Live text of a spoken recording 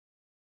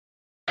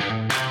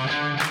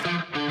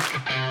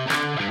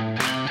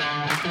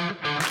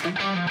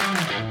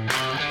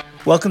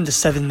Welcome to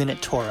 7 Minute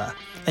Torah,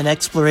 an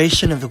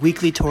exploration of the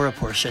weekly Torah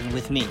portion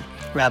with me,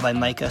 Rabbi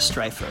Micah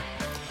Streifer.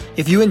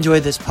 If you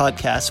enjoy this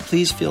podcast,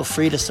 please feel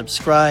free to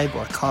subscribe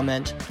or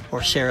comment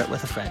or share it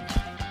with a friend.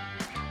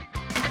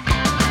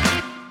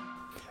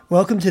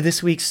 Welcome to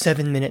this week's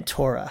 7 Minute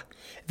Torah.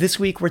 This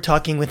week we're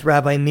talking with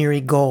Rabbi Miri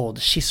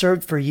Gold. She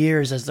served for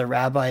years as the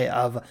rabbi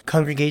of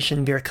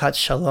Congregation Birkat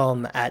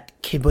Shalom at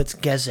Kibbutz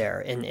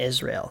Gezer in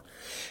Israel.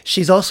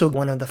 She's also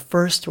one of the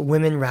first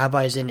women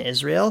rabbis in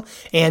Israel,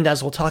 and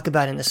as we'll talk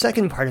about in the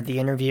second part of the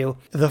interview,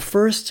 the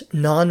first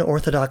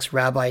non-Orthodox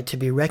rabbi to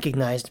be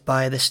recognized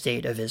by the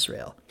state of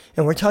Israel.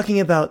 And we're talking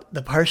about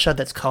the parsha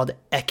that's called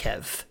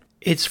Ekev.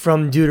 It's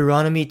from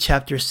Deuteronomy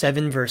chapter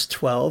 7 verse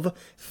 12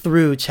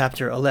 through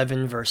chapter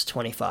 11 verse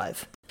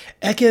 25.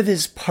 Ekev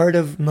is part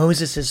of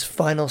Moses'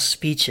 final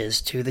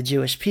speeches to the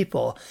Jewish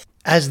people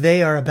as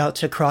they are about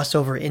to cross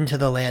over into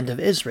the land of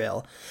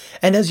Israel.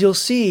 And as you'll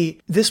see,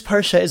 this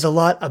parsha is a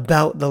lot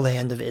about the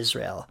land of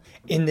Israel.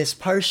 In this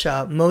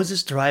parsha,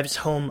 Moses drives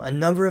home a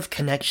number of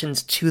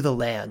connections to the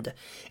land,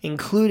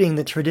 including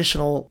the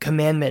traditional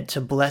commandment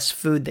to bless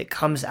food that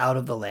comes out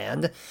of the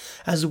land,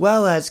 as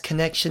well as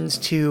connections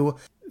to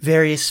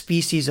various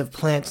species of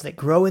plants that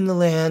grow in the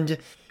land,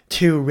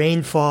 to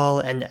rainfall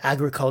and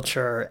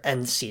agriculture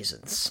and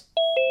seasons.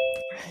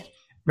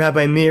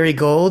 Rabbi Miri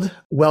Gold,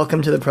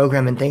 welcome to the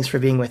program and thanks for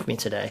being with me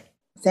today.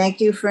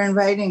 Thank you for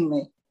inviting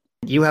me.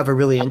 You have a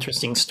really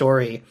interesting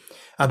story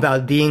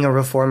about being a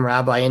Reform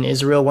rabbi in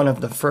Israel, one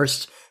of the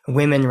first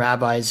women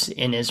rabbis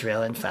in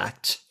Israel, in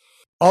fact.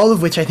 All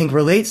of which I think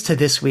relates to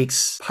this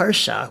week's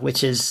parsha,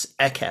 which is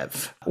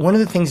Ekev. One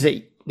of the things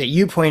that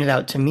you pointed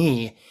out to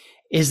me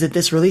is that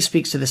this really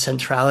speaks to the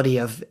centrality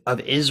of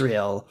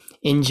Israel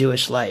in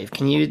Jewish life.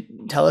 Can you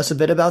tell us a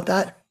bit about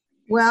that?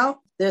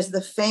 Well, there's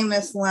the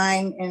famous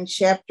line in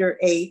chapter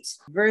 8,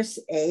 verse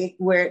 8,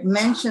 where it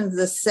mentions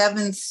the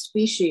 7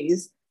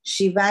 species,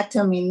 Shivat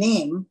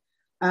Minim,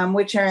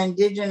 which are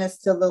indigenous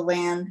to the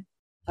land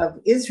of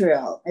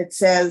Israel. It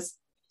says,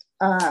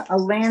 a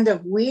land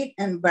of wheat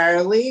and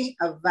barley,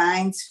 of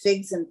vines,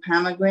 figs, and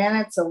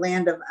pomegranates, a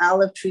land of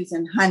olive trees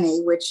and honey,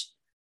 which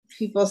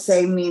people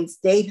say means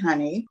date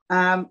honey.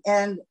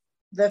 And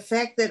the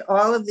fact that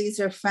all of these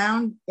are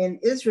found in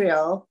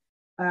Israel,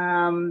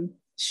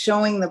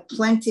 showing the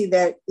plenty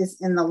that is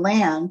in the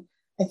land,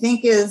 I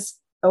think is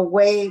a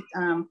way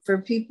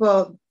for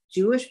people,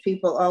 Jewish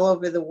people all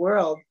over the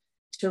world,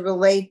 to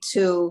relate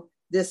to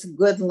this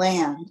good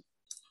land.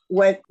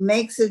 What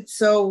makes it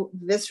so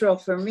visceral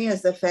for me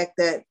is the fact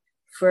that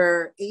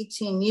for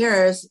 18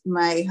 years,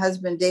 my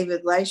husband,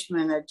 David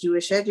Leichman, a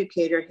Jewish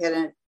educator,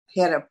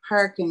 had a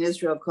park in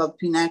Israel called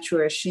Pinat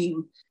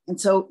Shurashim. And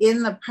so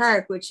in the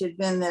park, which had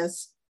been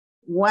this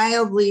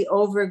wildly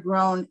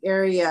overgrown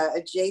area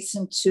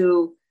adjacent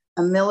to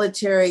a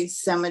military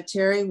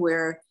cemetery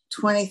where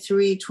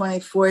 23,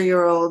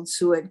 24-year-olds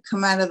who had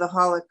come out of the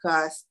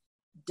Holocaust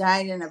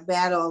died in a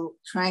battle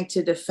trying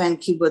to defend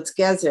Kibbutz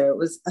Gezer. It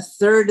was a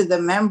third of the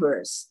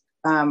members,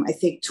 I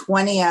think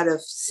 20 out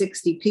of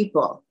 60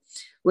 people,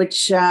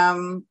 which is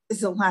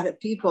a lot of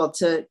people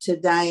to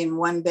die in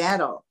one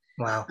battle.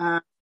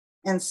 Wow.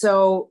 And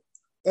so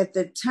at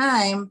the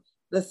time,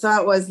 the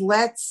thought was,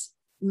 let's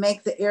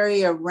make the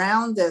area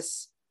around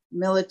this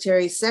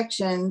military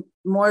section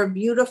more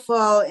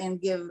beautiful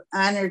and give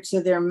honor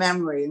to their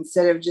memory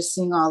instead of just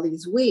seeing all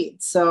these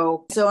weeds.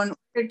 So in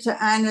order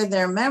to honor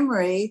their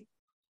memory,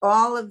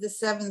 all of the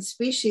 7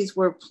 species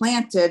were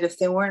planted if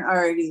they weren't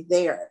already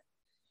there.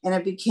 And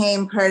it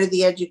became part of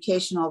the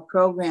educational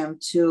program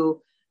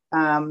to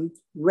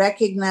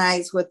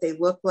recognize what they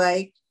look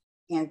like,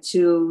 and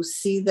to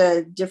see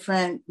the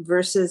different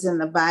verses in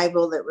the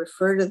Bible that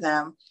refer to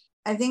them.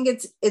 I think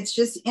it's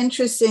just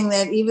interesting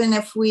that even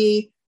if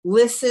we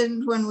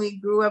listened when we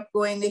grew up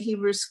going to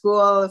Hebrew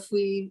school, if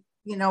we,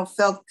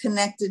 felt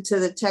connected to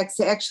the text,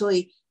 to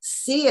actually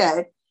see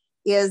it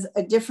is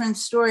a different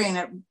story, and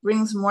it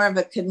brings more of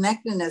a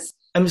connectedness.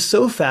 I'm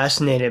so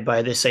fascinated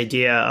by this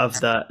idea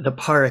of the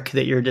park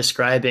that you're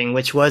describing,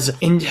 which was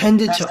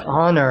intended to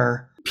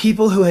honor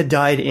people who had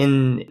died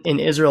in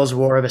Israel's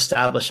War of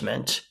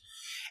Establishment.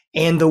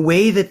 And the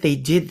way that they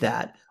did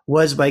that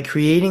was by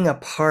creating a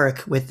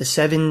park with the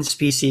 7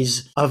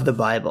 species of the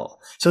Bible.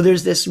 So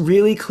there's this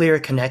really clear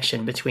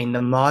connection between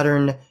the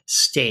modern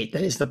state,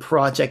 that is the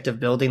project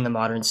of building the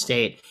modern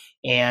state,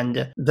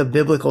 and the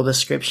biblical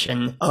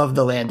description of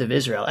the land of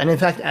Israel. And in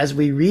fact, as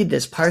we read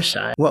this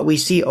parsha, what we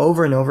see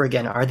over and over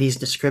again are these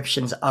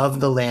descriptions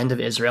of the land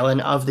of Israel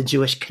and of the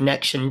Jewish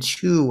connection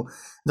to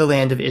the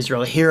land of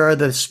Israel. Here are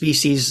the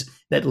species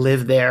that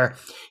live there.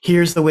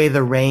 Here's the way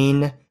the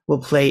rain will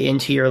play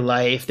into your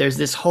life. There's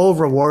this whole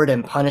reward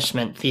and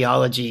punishment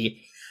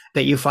theology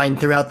that you find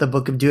throughout the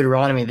book of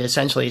Deuteronomy that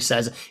essentially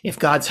says, if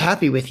God's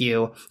happy with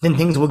you, then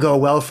things will go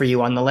well for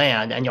you on the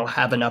land and you'll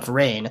have enough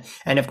rain.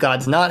 And if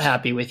God's not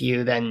happy with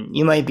you, then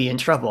you might be in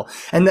trouble.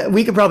 And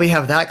we could probably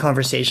have that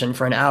conversation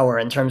for an hour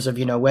in terms of,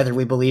 whether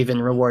we believe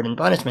in reward and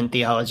punishment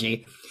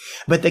theology.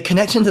 But the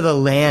connection to the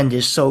land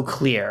is so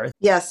clear.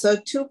 Yeah, so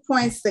 2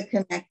 points that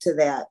connect to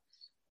that.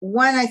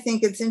 one, I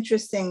think it's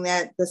interesting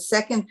that the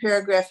second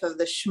paragraph of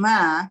the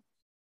Shema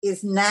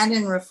is not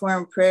in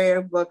Reformed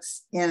prayer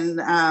books in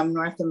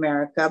North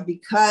America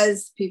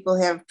because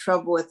people have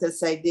trouble with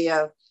this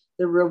idea of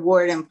the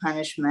reward and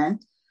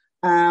punishment.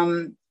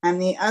 On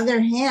the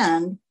other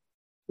hand,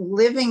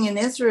 living in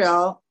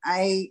Israel,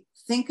 I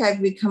think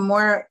I've become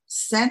more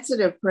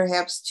sensitive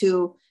perhaps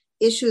to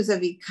issues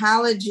of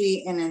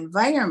ecology and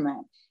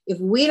environment. If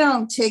we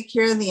don't take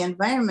care of the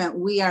environment,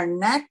 we are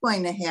not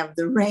going to have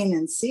the rain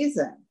in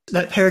season.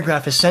 That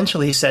paragraph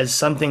essentially says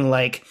something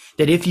like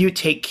that if you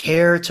take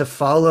care to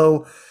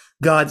follow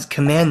God's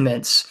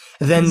commandments,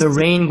 then the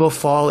rain will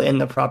fall in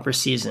the proper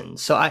season.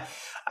 So I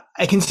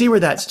can see where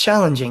that's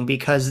challenging,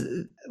 because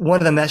one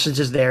of the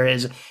messages there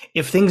is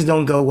if things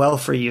don't go well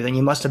for you, then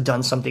you must have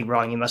done something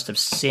wrong. You must have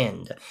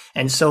sinned.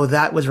 And so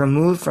that was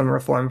removed from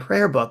Reformed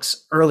prayer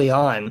books early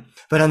on.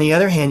 But on the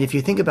other hand, if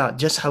you think about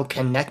just how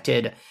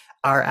connected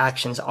our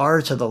actions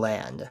are to the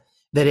land,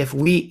 that if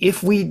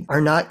we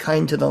are not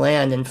kind to the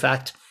land, in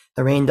fact,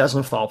 the rain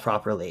doesn't fall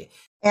properly.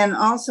 And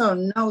also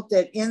note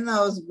that in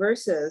those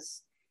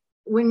verses,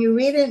 when you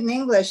read it in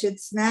English,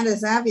 it's not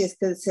as obvious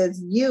because it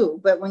says you,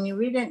 but when you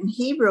read it in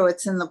Hebrew,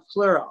 it's in the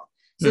plural.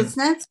 So it's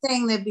not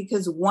saying that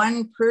because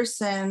one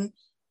person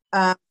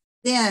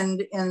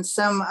sinned in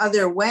some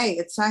other way.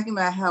 It's talking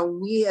about how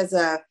we as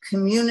a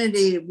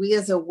community, we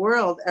as a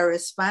world are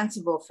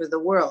responsible for the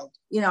world.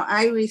 You know,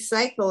 I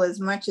recycle as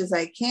much as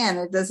I can.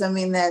 It doesn't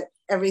mean that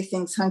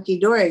everything's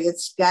hunky-dory.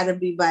 It's got to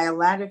be by a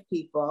lot of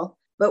people.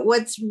 But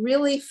what's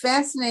really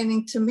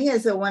fascinating to me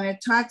is that when it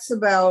talks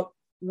about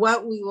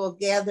what we will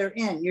gather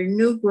in, your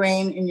new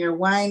grain and your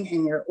wine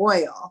and your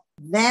oil,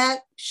 that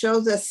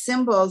shows us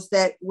symbols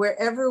that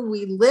wherever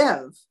we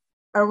live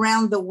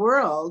around the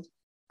world,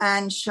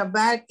 on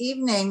Shabbat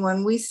evening,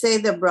 when we say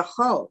the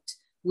brachot,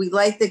 we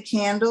light the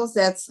candles,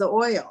 that's the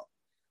oil.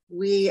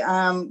 We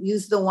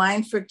use the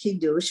wine for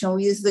kiddush, and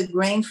we use the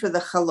grain for the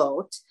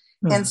chalot.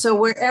 And so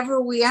wherever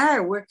we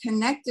are, we're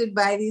connected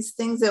by these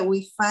things that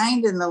we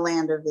find in the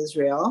land of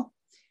Israel.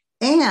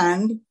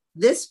 And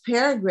this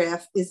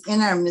paragraph is in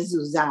our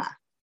mezuzah.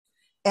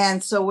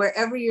 And so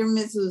wherever your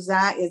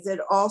mezuzah is, it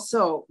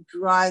also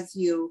draws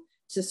you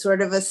to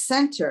sort of a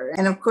center.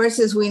 And of course,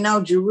 as we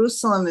know,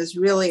 Jerusalem is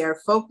really our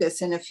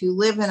focus. And if you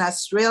live in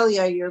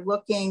Australia, you're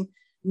looking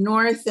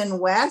north and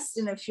west.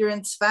 And if you're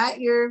in Tzfat,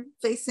 you're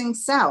facing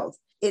south.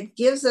 It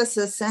gives us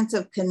a sense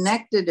of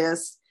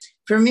connectedness.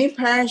 For me,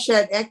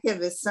 Parashat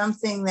Ekev is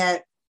something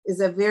that is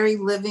a very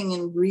living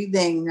and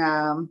breathing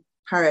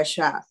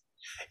parasha.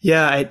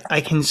 Yeah,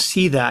 I can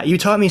see that. You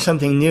taught me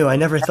something new. I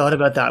never thought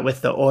about that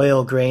with the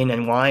oil, grain,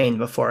 and wine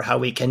before, how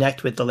we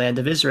connect with the land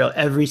of Israel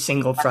every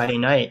single Friday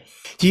night.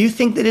 Do you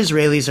think that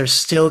Israelis are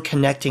still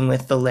connecting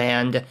with the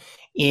land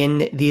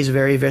in these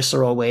very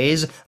visceral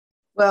ways?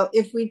 Well,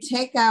 if we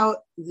take out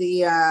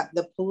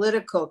the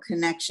political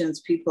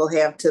connections people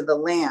have to the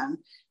land,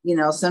 you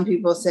know, some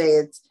people say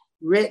it's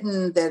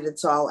written that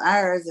it's all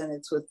ours and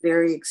it's with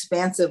very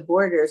expansive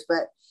borders,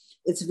 but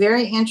it's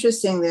very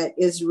interesting that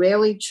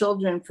Israeli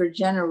children for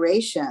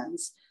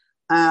generations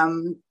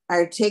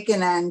are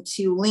taken on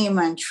tiulim,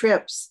 on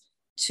trips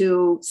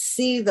to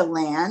see the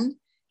land.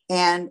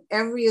 And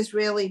every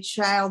Israeli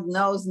child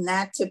knows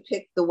not to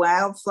pick the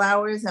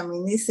wildflowers. I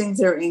mean, these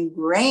things are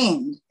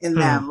ingrained in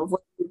them of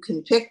what you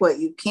can pick, what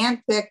you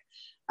can't pick,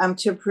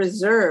 to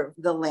preserve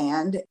the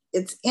land.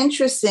 It's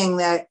interesting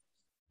that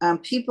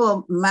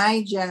people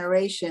my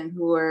generation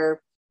who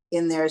are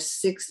in their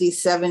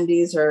 60s,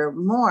 70s or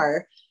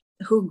more,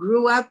 who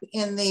grew up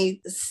in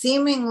the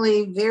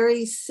seemingly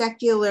very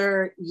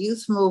secular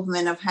youth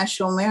movement of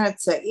Hashomer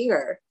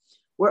Tzair,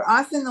 were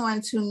often the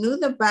ones who knew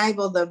the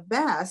Bible the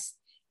best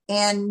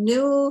and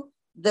knew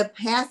the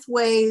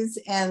pathways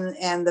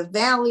and the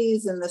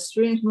valleys and the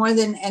streams more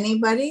than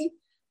anybody,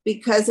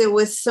 because it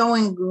was so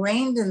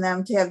ingrained in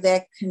them to have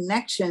that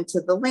connection to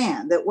the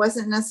land. That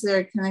wasn't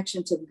necessarily a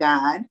connection to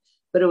God,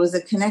 but it was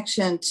a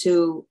connection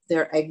to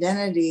their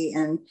identity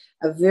and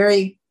a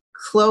very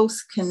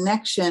close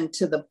connection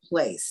to the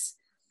place.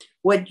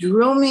 What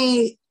drew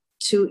me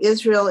to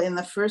Israel in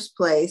the first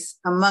place,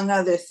 among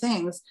other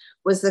things,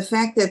 was the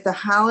fact that the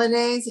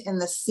holidays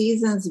and the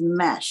seasons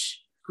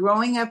mesh.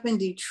 Growing up in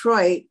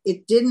Detroit,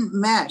 it didn't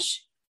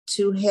mesh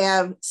to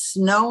have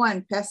snow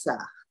on Pesach,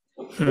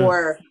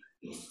 or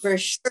for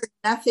sure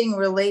nothing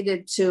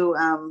related to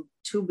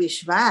Tu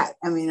B'Shvat.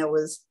 I mean, it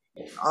was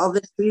all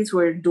the trees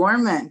were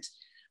dormant.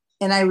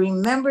 And I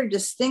remember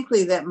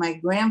distinctly that my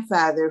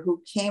grandfather,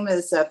 who came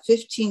as a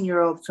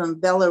 15-year-old from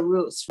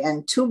Belarus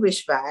and Tu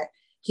B'Shvat,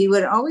 he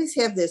would always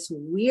have this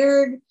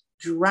weird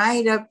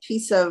dried up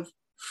piece of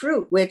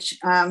fruit, which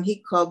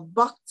he called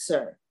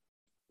bokser.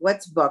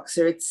 What's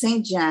bokser? It's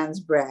St. John's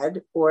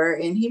bread, or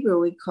in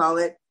Hebrew, we call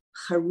it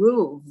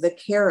charuv, the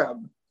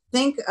carob.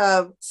 Think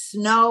of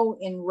snow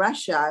in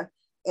Russia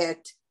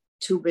at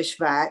Tu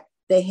B'Shvat.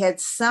 They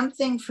had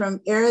something from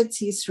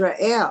Eretz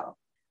Yisrael.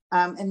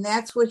 And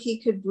that's what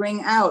he could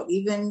bring out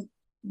even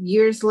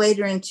years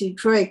later in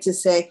Detroit to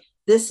say,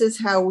 this is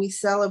how we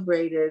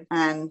celebrated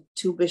on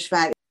Tu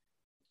B'Shvat.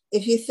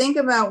 if you think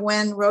about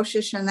when Rosh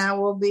Hashanah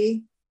will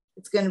be,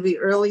 it's going to be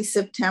early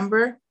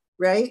September,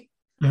 right?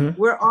 Mm-hmm.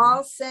 We're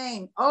all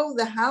saying, oh,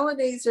 the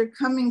holidays are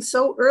coming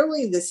so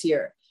early this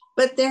year,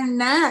 but they're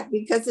not,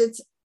 because it's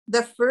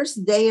the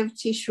first day of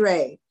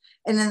Tishrei.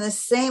 And in the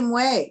same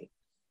way,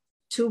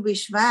 Tu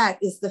B'Shvat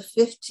is the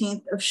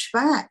 15th of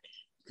Shvat.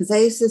 Because I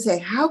used to say,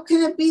 how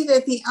can it be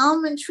that the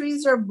almond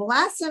trees are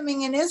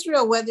blossoming in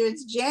Israel, whether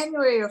it's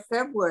January or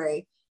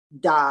February?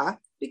 Duh,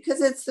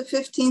 because it's the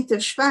 15th of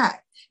Shvat.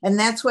 And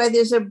that's why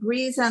there's a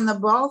breeze on the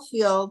ball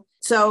field.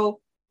 So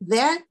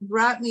that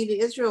brought me to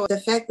Israel. The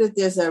fact that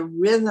there's a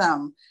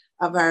rhythm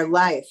of our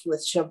life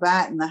with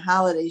Shabbat and the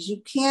holidays,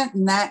 you can't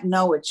not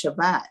know it's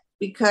Shabbat,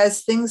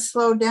 because things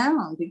slow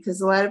down, because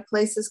a lot of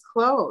places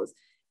close.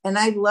 And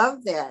I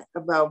love that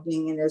about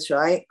being in Israel.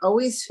 I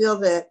always feel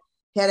that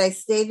had I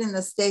stayed in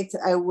the States,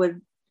 I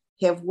would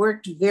have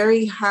worked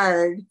very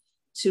hard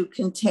to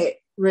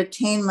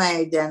retain my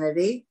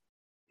identity.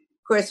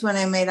 Of course, when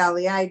I made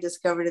Aliyah, I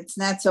discovered it's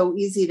not so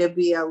easy to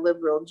be a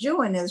liberal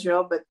Jew in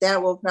Israel, but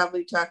that we'll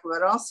probably talk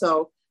about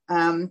also.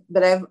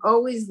 But I've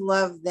always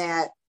loved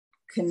that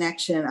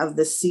connection of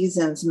the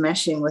seasons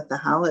meshing with the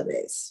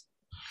holidays.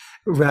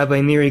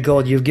 Rabbi Miri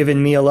Gold, you've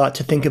given me a lot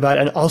to think about,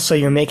 and also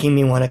you're making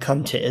me want to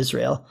come to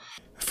Israel.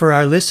 For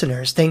our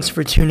listeners, thanks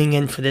for tuning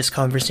in for this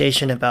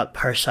conversation about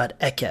Parshat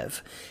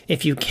Ekev.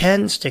 If you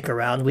can stick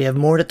around, we have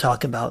more to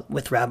talk about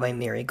with Rabbi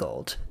Miri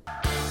Gold.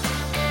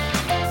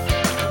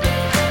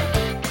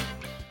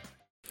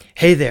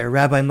 Hey there,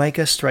 Rabbi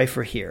Micah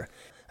Streifer here.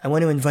 I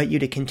want to invite you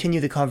to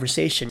continue the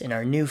conversation in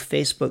our new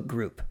Facebook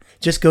group.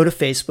 Just go to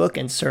Facebook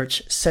and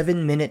search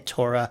 7-Minute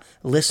Torah,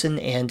 Listen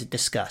and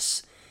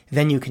Discuss.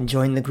 Then you can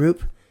join the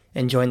group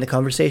and join the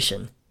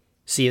conversation.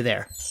 See you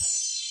there.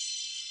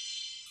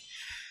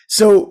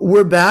 So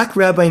we're back,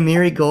 Rabbi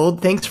Miri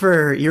Gold. Thanks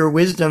for your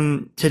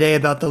wisdom today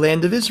about the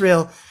land of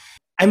Israel.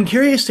 I'm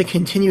curious to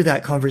continue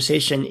that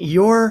conversation.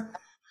 Your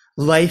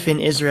life in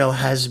Israel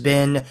has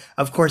been,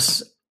 of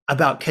course,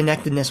 about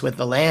connectedness with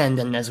the land.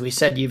 And as we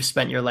said, you've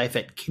spent your life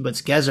at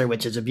Kibbutz Gezer,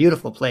 which is a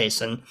beautiful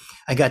place. And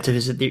I got to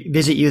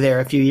visit you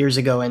there a few years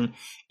ago and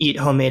eat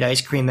homemade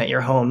ice cream at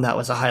your home. That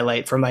was a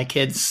highlight for my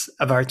kids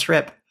of our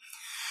trip.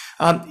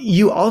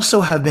 You also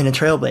have been a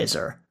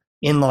trailblazer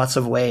in lots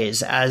of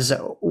ways as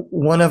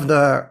one of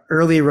the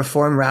early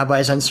Reform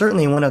rabbis, and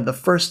certainly one of the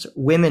first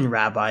women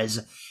rabbis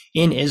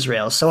in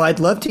Israel. So I'd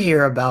love to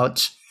hear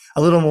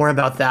a little more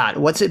about that.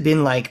 What's it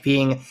been like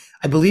being,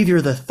 I believe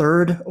you're the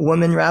third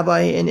woman rabbi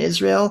in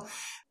Israel.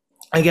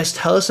 I guess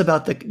tell us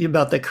about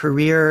the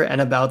career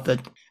and about the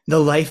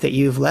life that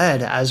you've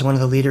led as one of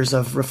the leaders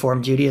of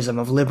Reform Judaism,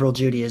 of liberal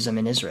Judaism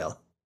in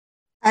Israel.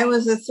 I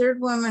was the third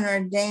woman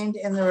ordained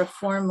in the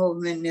Reform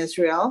movement in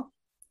Israel.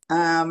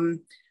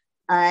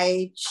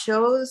 I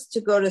chose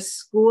to go to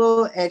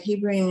school at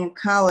Hebrew Union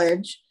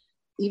College,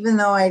 even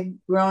though I'd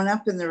grown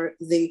up in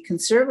the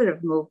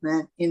conservative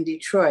movement in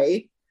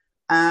Detroit.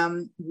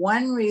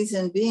 One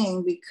reason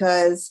being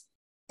because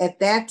at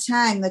that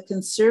time, the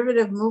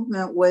conservative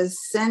movement was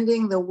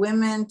sending the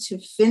women to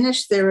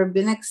finish their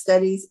rabbinic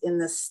studies in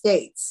the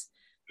States,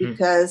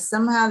 because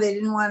somehow they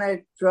didn't want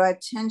to draw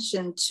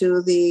attention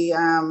to the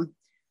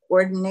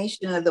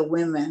ordination of the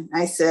women.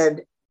 I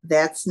said,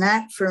 that's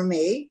not for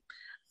me.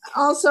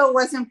 Also, it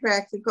wasn't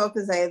practical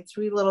because I had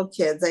 3 little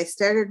kids. I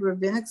started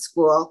rabbinic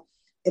school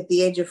at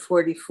the age of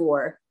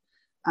 44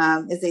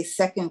 as a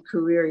second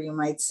career, you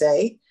might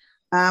say.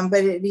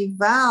 But it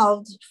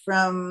evolved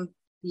from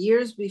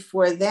years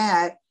before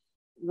that,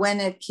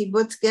 when at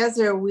Kibbutz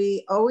Gezer,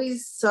 we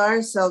always saw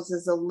ourselves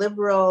as a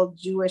liberal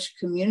Jewish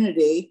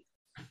community,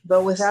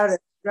 but without a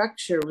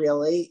structure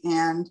really.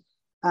 And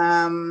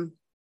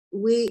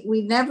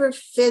we never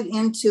fit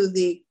into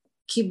the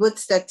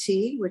Kibbutz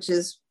Dati, which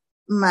is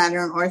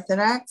modern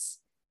Orthodox.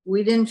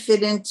 We didn't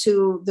fit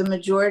into the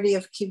majority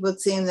of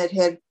kibbutzim that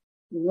had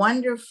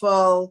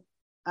wonderful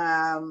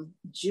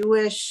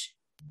Jewish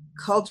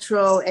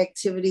cultural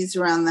activities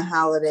around the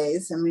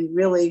holidays. I mean,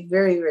 really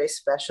very, very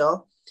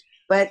special.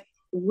 But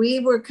we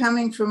were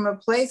coming from a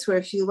place where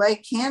if you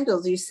light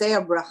candles, you say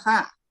a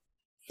bracha.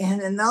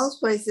 And in those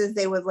places,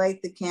 they would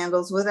light the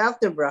candles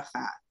without the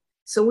bracha.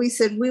 So we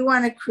said, we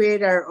want to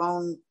create our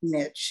own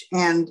niche.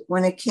 And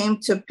when it came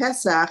to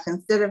Pesach,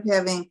 instead of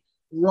having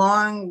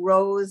long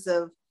rows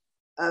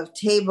of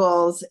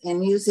tables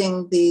and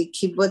using the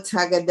Kibbutz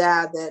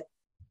Haggadah that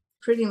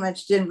pretty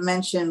much didn't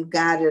mention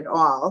God at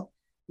all,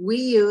 we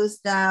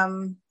used, I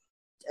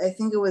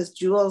think it was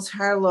Jules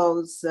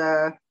Harlow's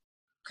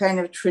kind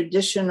of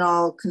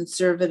traditional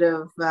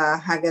conservative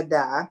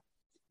Haggadah.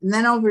 And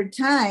then over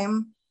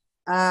time,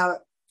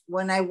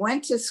 when I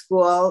went to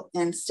school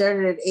and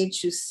started at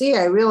HUC,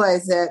 I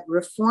realized that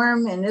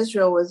Reform in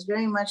Israel was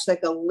very much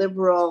like a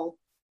liberal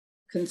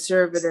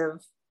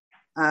conservative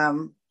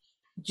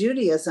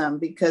Judaism,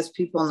 because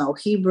people know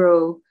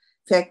Hebrew.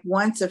 In fact,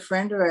 once a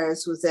friend of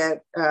ours was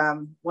at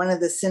one of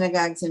the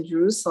synagogues in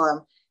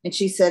Jerusalem, and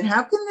she said,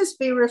 how can this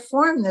be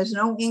Reform? There's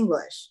no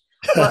English.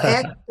 Well,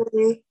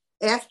 actually,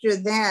 after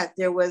that,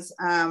 there was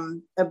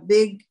a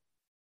big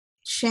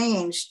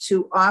change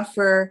to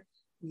offer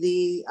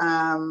the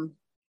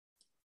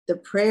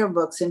prayer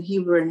books in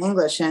Hebrew and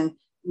English. And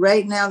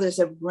right now there's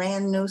a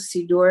brand new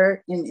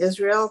Siddur in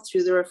Israel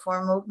through the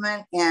Reform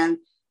movement. And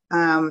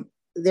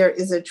there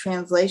is a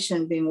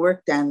translation being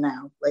worked on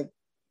now. Like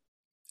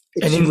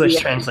an English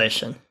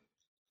translation.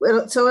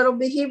 So it'll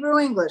be Hebrew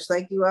English,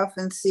 like you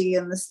often see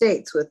in the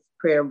States with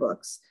prayer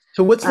books.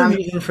 So what's the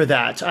reason for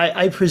that?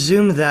 I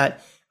presume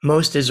that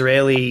most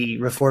Israeli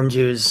Reform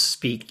Jews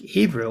speak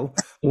Hebrew.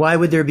 Why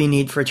would there be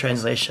need for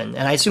translation?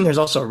 And I assume there's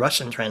also a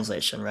Russian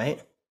translation,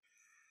 right?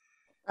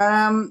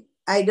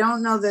 I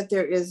don't know that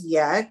there is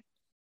yet.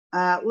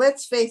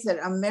 Let's face it,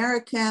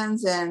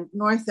 Americans and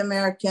North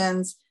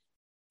Americans,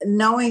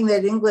 knowing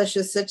that English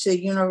is such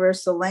a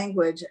universal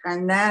language,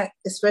 are not,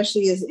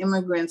 especially as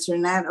immigrants, are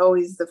not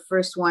always the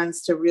first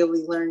ones to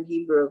really learn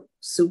Hebrew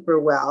super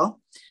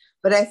well.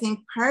 But I think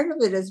part of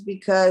it is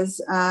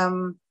because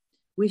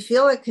we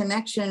feel a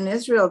connection in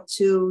Israel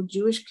to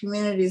Jewish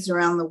communities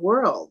around the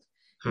world.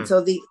 And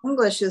so the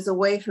English is a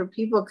way for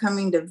people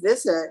coming to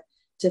visit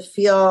to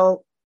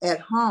feel at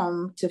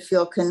home, to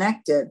feel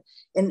connected.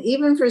 And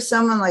even for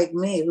someone like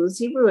me, whose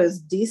Hebrew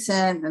is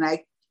decent and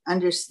I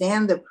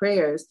understand the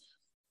prayers,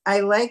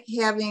 I like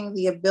having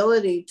the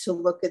ability to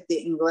look at the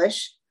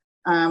English.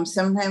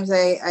 Sometimes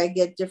I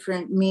get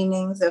different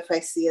meanings if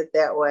I see it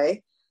that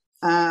way.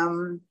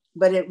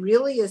 But it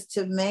really is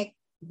to make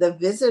the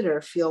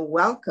visitor feel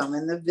welcome.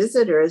 And the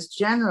visitor is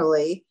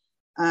generally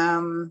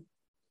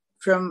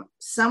from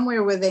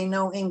somewhere where they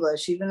know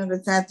English, even if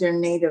it's not their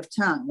native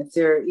tongue.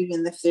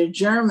 Even if they're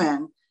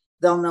German,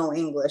 they'll know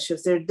English.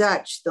 If they're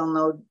Dutch, they'll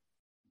know.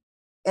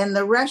 And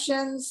the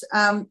Russians,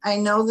 I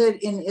know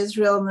that in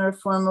Israel in the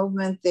Reform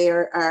movement,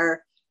 there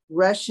are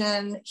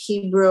Russian,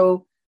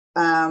 Hebrew,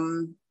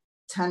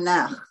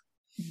 Tanakh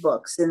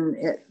books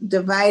and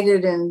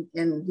divided in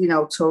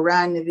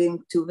Torah, Nevi'im,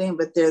 Tuvim,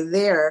 but they're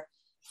there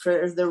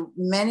for the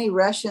many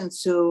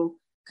Russians who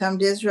come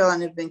to Israel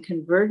and have been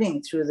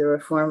converting through the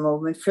Reform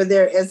movement for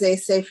their, as they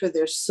say, for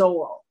their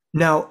soul.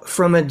 Now,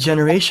 from a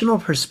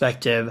generational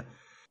perspective,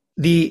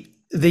 the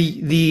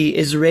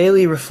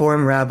Israeli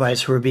Reform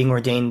rabbis who are being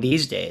ordained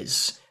these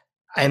days,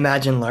 I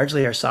imagine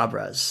largely are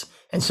Sabras.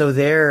 And so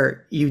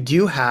there you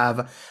do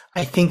have,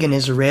 I think, an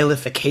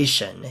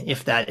Israelification,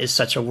 if that is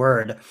such a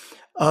word,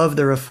 of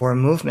the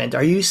Reform movement.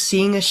 Are you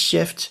seeing a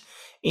shift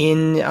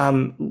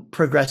in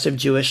progressive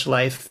Jewish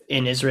life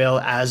in Israel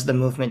as the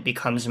movement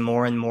becomes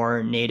more and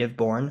more native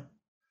born?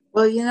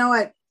 Well, you know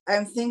what?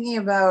 I'm thinking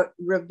about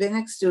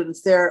rabbinic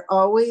students. There are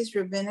always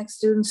rabbinic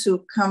students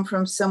who come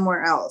from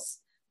somewhere else,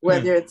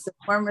 whether it's the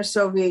former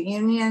Soviet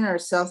Union or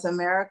South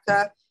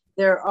America.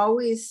 There are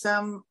always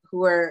some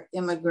who are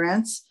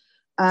immigrants.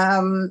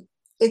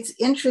 It's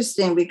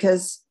interesting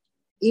because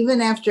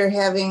even after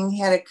having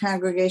had a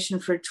congregation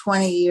for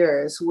 20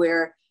 years,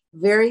 where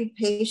very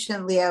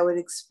patiently I would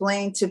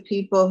explain to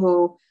people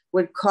who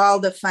would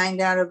call to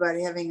find out about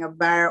having a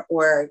bar,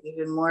 or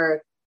even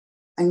more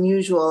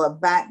unusual, a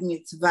bat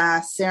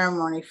mitzvah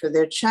ceremony for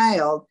their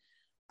child,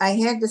 I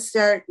had to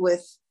start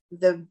with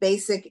the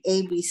basic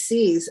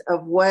ABCs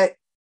of what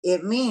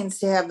it means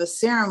to have a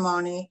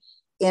ceremony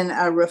in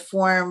a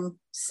Reform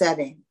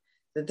setting,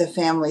 that the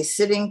family's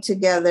sitting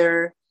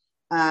together.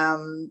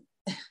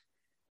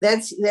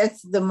 That's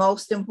the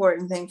most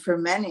important thing for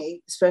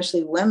many,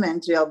 especially women,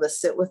 to be able to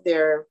sit with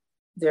their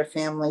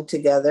family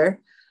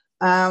together.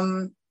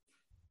 And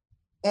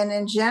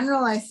in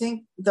general, I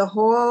think the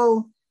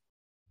whole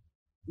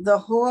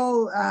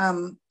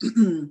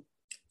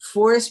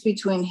force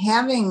between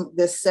having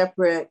this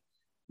separate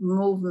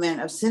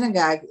movement of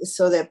synagogue is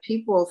so that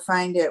people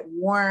find it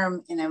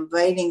warm and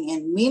inviting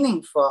and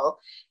meaningful.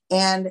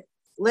 And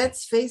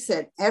let's face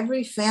it,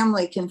 every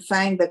family can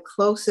find the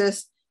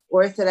closest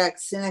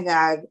Orthodox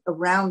synagogue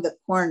around the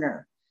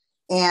corner.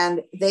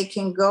 And they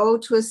can go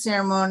to a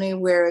ceremony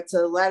where it's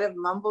a lot of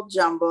mumble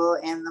jumble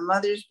and the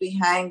mother's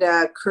behind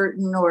a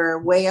curtain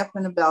or way up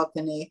in a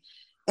balcony.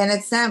 And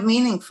it's not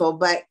meaningful,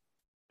 but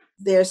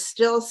there's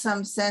still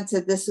some sense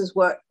that this is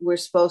what we're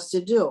supposed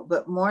to do.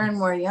 But more and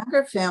more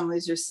younger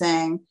families are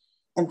saying,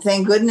 and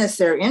thank goodness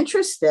they're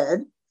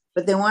interested,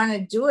 but they want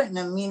to do it in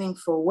a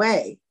meaningful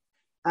way.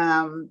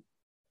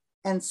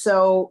 And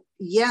so,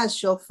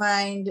 yes, you'll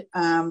find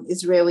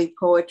Israeli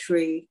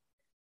poetry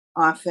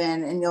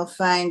often, and you'll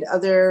find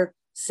other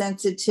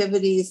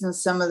sensitivities in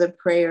some of the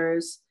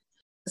prayers.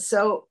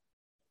 So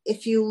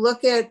if you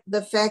look at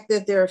the fact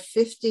that there are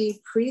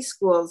 50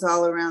 preschools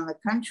all around the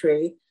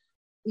country,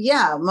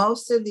 yeah,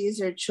 most of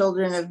these are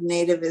children of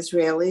native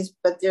Israelis,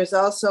 but there's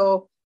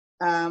also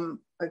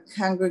a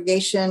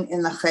congregation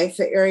in the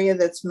Haifa area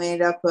that's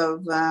made up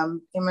of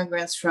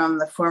immigrants from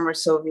the former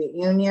Soviet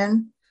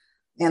Union.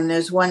 And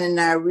there's one in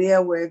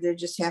Nahariya where there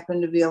just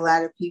happened to be a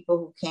lot of people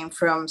who came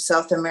from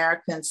South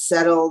America and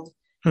settled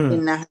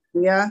in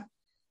Nahariya.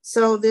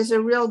 So there's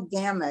a real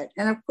gamut.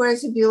 And of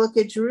course, if you look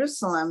at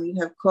Jerusalem, you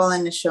have Kol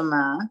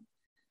HaNeshama,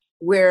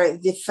 where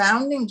the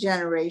founding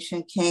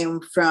generation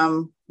came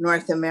from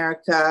North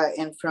America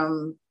and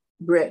from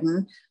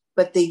Britain,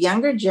 but the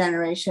younger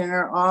generation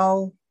are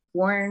all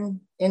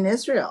born in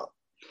Israel.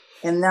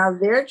 And now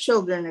their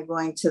children are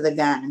going to the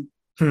Gan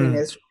in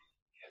Israel.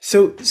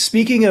 So,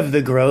 speaking of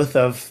the growth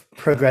of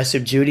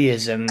progressive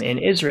Judaism in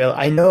Israel,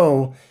 I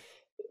know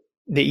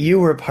that you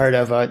were part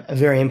of a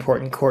very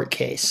important court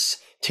case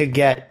to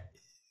get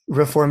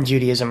Reform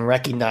Judaism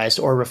recognized,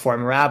 or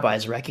Reform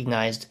rabbis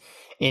recognized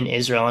in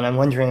Israel. And I'm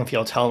wondering if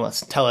you'll tell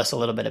us a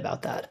little bit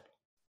about that.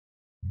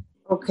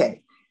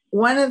 Okay.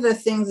 One of the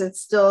things that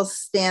still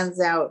stands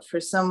out for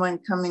someone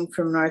coming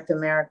from North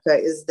America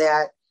is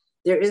that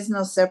there is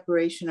no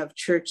separation of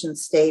church and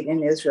state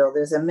in Israel.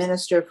 There's a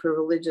minister for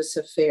religious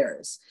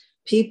affairs.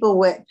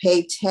 People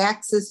pay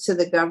taxes to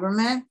the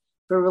government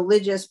for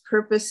religious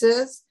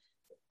purposes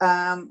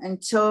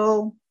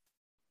until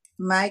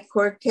my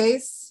court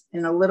case,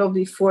 and a little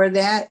before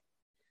that.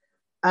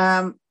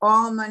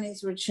 All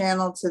monies were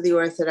channeled to the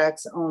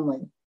Orthodox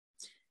only.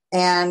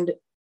 And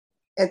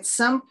at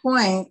some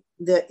point,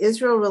 the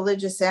Israel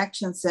Religious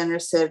Action Center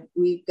said,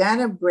 we've got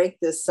to break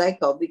this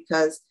cycle,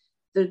 because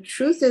the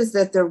truth is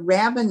that the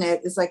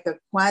rabbinate is like a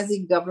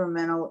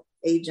quasi-governmental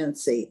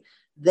agency.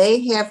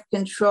 They have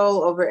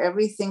control over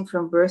everything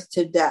from birth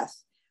to death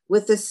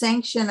with the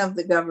sanction of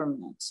the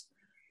government.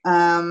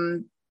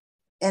 And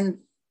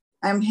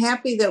I'm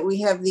happy that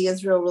we have the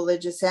Israel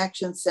Religious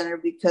Action Center,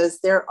 because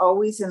they're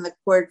always in the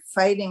court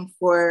fighting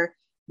for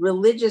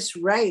religious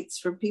rights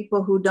for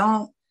people who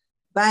don't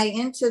buy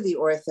into the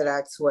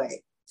Orthodox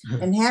way.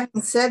 And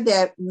having said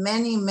that,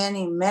 many,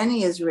 many,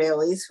 many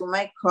Israelis who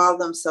might call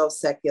themselves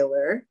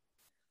secular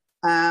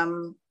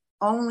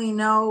only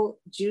know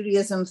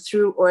Judaism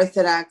through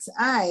Orthodox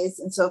eyes.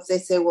 And so if they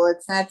say, well,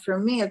 it's not for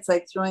me, it's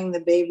like throwing the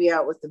baby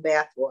out with the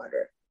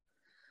bathwater.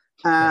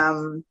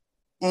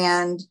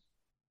 And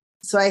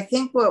so I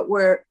think what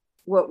we're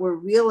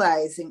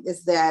realizing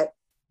is that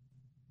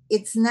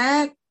it's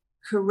not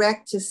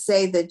correct to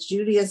say that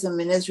Judaism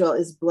in Israel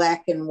is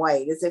black and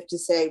white, as if to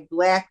say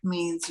black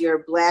means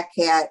you're black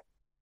hat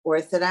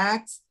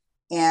Orthodox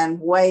and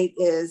white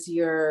is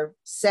you're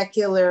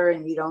secular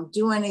and you don't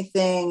do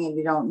anything and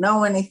you don't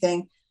know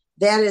anything.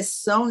 That is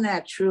so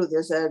not true.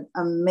 There's an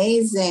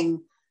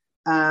amazing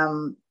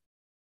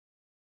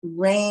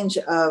range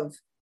of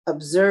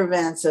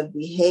observance, of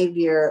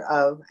behavior,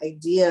 of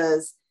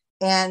ideas.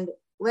 And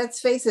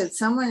let's face it,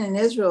 someone in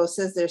Israel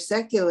says they're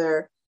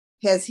secular,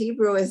 has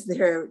Hebrew as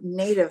their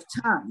native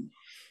tongue.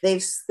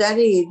 They've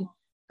studied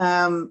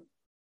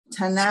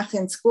Tanakh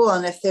in school,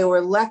 and if they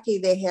were lucky,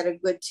 they had a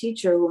good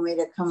teacher who made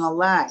it come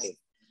alive.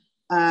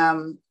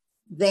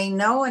 They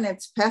know when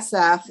it's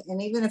Pesach,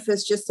 and even if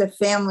it's just a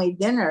family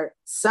dinner,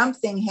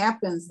 something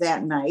happens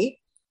that night.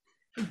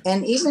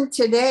 And even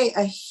today,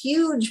 a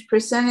huge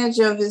percentage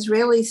of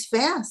Israelis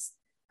fast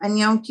on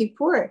Yom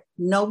Kippur.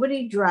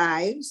 Nobody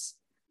drives.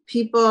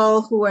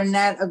 People who are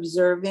not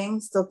observing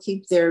still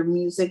keep their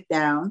music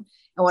down.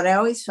 And what I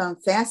always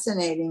found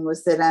fascinating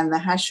was that on the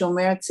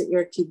Hashomer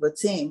Tza'ir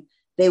Kibbutzim,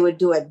 they would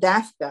do a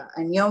dafka.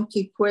 On Yom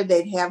Kippur,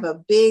 they'd have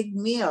a big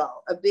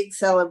meal, a big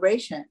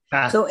celebration.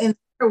 So in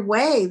their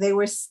way, they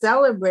were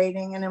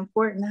celebrating an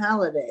important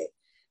holiday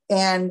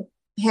and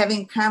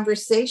having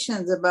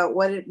conversations about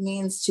what it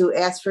means to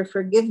ask for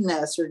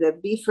forgiveness or to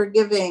be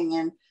forgiving.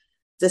 And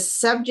the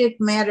subject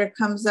matter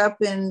comes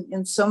up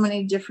in so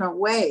many different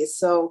ways.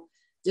 So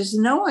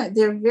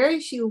there are very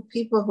few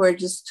people who are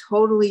just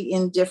totally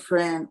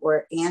indifferent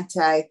or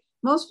anti.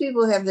 Most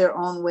people have their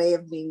own way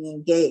of being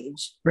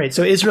engaged. Right.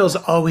 So Israel's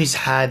always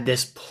had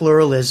this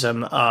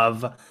pluralism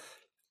of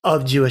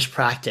Jewish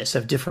practice,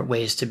 of different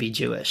ways to be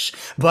Jewish.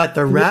 But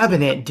the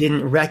rabbinate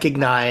didn't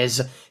recognize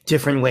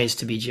different ways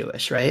to be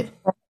Jewish, right?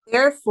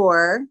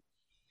 Therefore,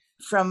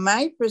 from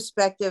my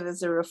perspective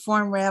as a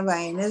Reform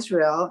rabbi in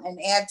Israel, and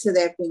add to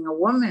that being a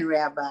woman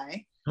rabbi,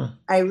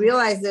 I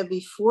realized that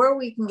before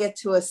we can get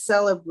to a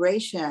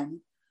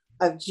celebration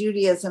of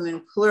Judaism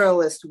in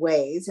pluralist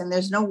ways, and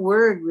there's no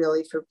word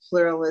really for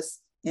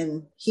pluralist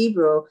in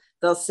Hebrew,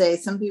 they'll say,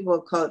 some people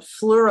call it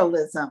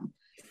pluralism.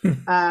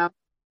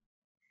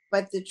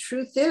 But the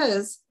truth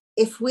is,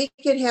 if we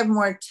could have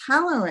more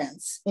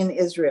tolerance in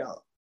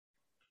Israel,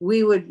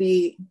 we would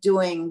be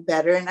doing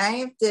better. And I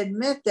have to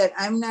admit that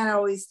I'm not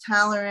always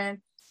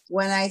tolerant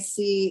when I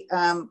see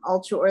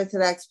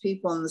ultra-Orthodox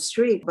people in the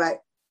street,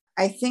 but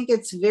I think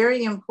it's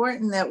very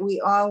important that we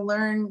all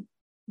learn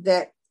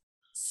that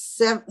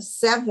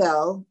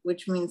sevel,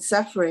 which means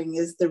suffering,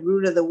 is the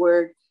root of the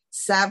word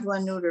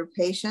savlanut or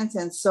patience,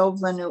 and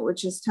sovlanut,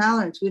 which is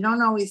tolerance. We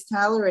don't always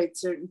tolerate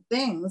certain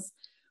things,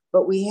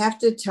 but we have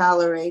to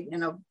tolerate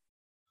in a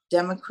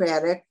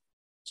democratic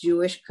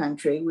Jewish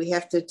country. We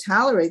have to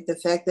tolerate the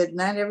fact that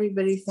not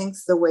everybody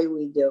thinks the way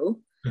we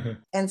do. Mm-hmm.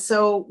 And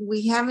so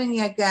we haven't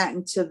yet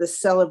gotten to the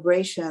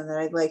celebration that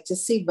I'd like to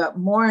see, but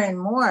more and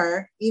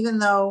more, even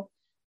though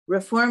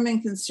Reform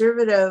and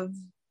conservative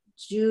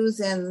Jews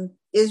in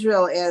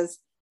Israel as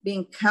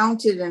being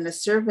counted in a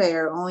survey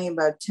are only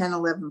about 10,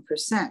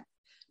 11%.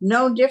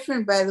 No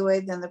different, by the way,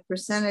 than the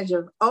percentage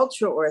of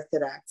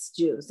ultra-Orthodox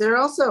Jews. They're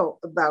also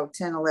about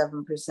 10,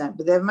 11%,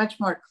 but they have much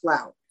more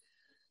clout.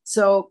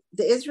 So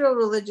the Israel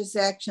Religious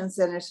Action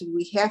Center said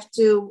we have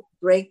to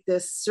break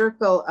this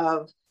circle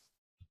of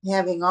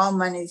having all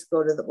monies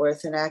go to the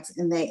Orthodox.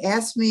 And they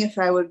asked me if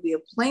I would be a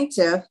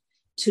plaintiff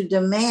to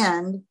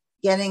demand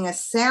getting a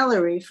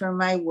salary for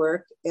my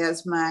work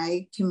as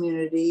my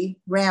community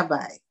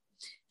rabbi.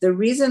 The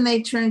reason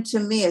they turned to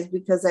me is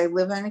because I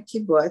live on a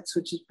kibbutz,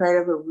 which is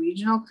part of a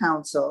regional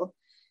council.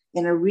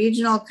 And a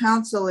regional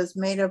council is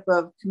made up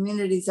of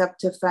communities up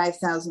to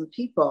 5,000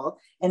 people.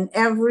 And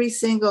every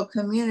single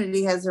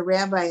community has a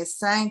rabbi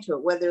assigned to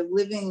it, whether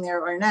living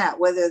there or not,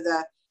 whether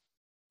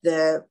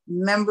the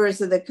members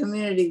of the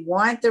community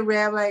want the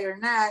rabbi or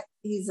not,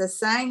 he's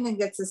assigned and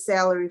gets a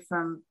salary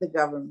from the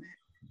government.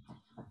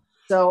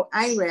 So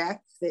IRAC,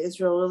 the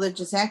Israel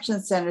Religious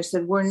Action Center,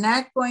 said, we're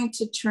not going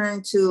to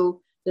turn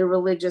to the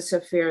Religious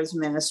Affairs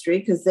Ministry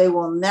because they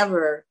will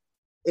never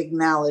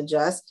acknowledge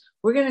us.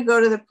 We're going to go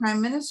to the Prime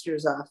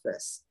Minister's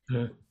office.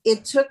 Mm-hmm.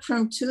 It took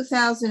from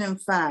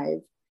 2005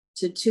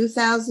 to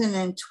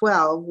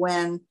 2012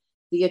 when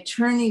the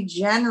Attorney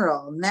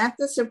General, not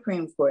the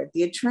Supreme Court,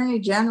 the Attorney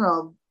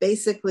General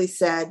basically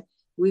said,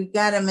 we've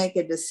got to make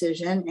a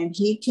decision. And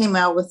he came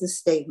out with a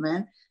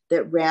statement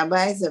that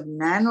rabbis of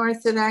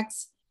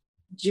non-Orthodox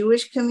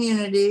Jewish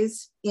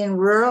communities in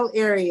rural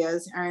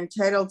areas are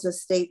entitled to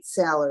state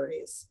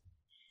salaries.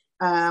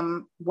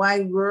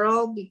 Why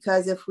rural?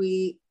 Because if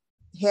we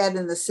had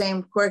in the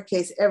same court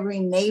case every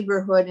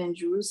neighborhood in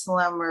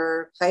Jerusalem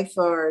or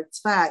Haifa or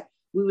Tzfat,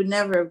 we would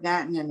never have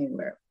gotten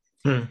anywhere.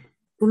 To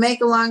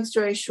make a long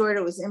story short,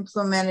 it was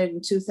implemented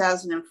in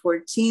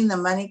 2014. The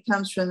money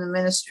comes from the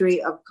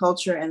Ministry of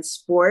Culture and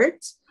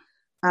Sport,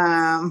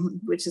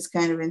 which is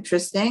kind of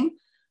interesting.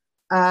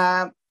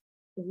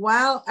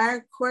 While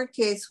our court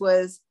case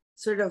was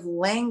sort of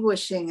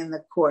languishing in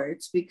the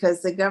courts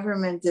because the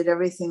government did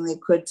everything they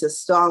could to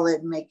stall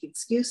it and make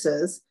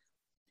excuses,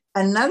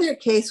 another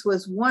case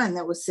was one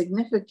that was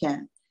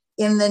significant.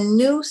 In the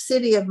new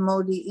city of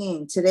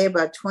Modi'in, today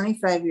about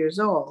 25 years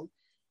old,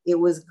 it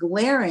was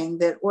glaring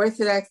that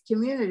Orthodox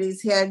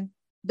communities had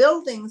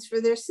buildings for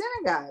their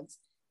synagogues.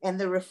 And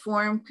the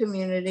Reform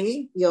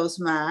community,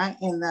 Yozma,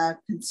 and the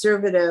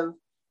conservative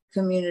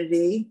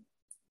community,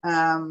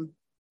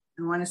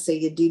 I want to say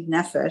Yedid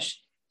Nefesh,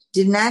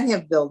 did not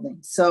have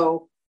buildings.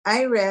 So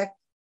IRAC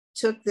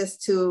took this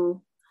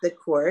to the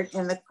court,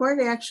 and the court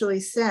actually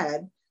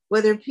said,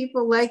 whether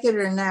people like it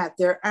or not,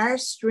 there are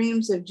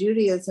streams of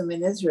Judaism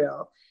in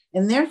Israel,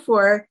 and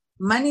therefore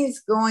money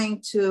is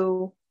going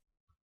to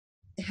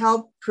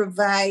help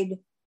provide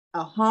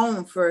a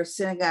home for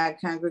synagogue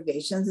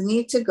congregations and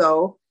need to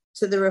go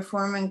to the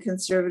Reform and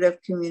conservative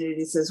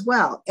communities as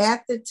well.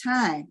 At the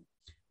time,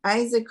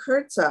 Isaac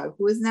Herzog,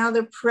 who is now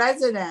the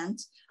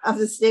president of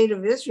the state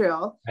of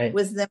Israel, right,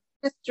 was the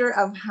minister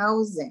of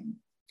housing.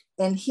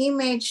 And he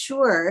made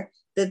sure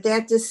that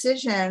that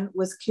decision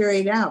was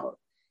carried out.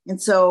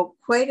 And so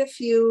quite a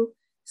few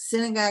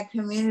synagogue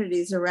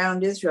communities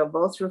around Israel,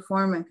 both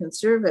Reform and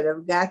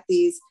conservative, got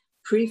these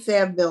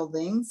prefab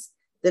buildings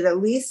that at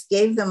least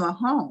gave them a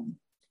home.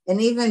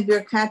 And even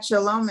Birkat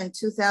Shalom in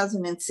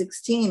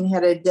 2016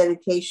 had a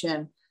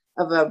dedication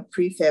of a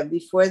prefab.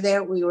 Before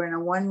that, we were in a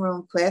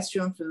one-room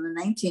classroom from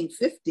the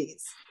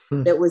 1950s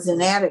that was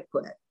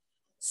inadequate.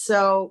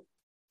 So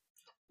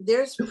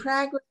there's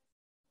progress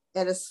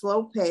at a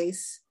slow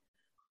pace.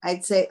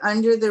 I'd say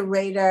under the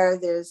radar,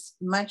 there's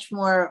much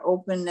more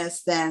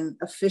openness than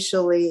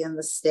officially in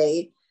the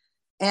state.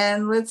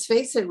 And let's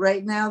face it,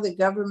 right now, the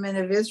government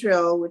of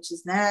Israel, which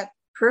is not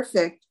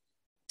perfect,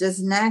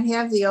 does not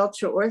have the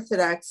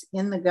ultra-Orthodox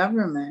in the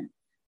government.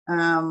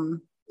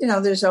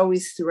 There's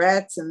always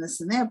threats and this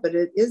and that, but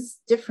it is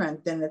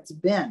different than it's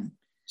been.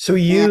 So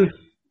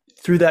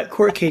through that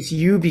court case,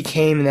 you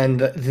became then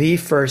the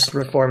first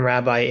Reform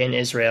rabbi in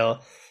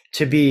Israel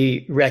to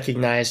be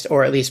recognized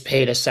or at least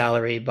paid a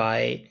salary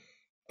by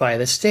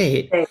the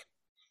state.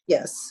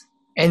 Yes.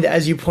 And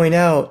as you point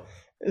out,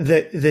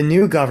 the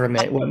new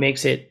government, what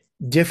makes it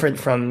different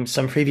from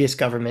some previous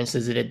governments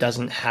is that it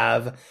doesn't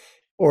have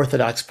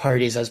Orthodox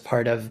parties as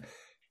part of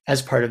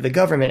the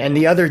government. And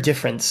the other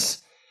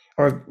difference,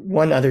 or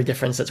one other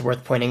difference that's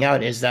worth pointing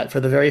out, is that for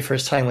the very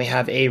first time we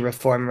have a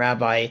Reform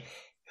rabbi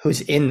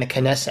who's in the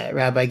Knesset,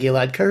 Rabbi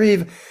Gilad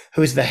Kariv,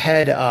 who's the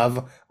head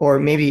of, or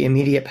maybe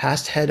immediate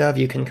past head of,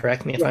 you can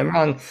correct me if I'm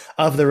wrong,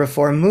 of the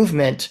Reform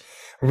movement,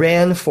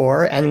 ran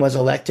for and was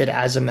elected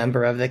as a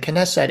member of the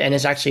Knesset and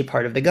is actually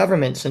part of the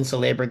government since the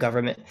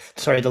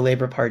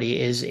Labor Party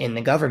is in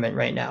the government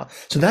right now.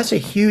 So that's a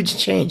huge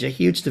change, a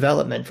huge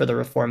development for the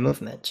Reform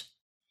movement.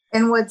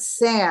 And what's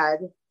sad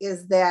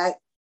is that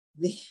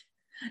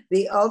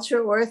the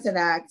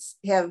ultra-Orthodox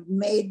have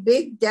made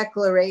big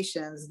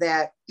declarations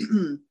that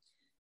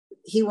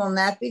he will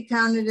not be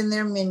counted in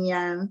their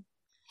minyan.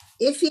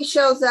 If he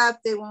shows up,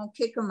 they won't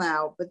kick him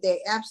out, but they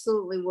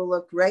absolutely will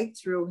look right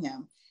through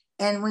him.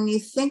 And when you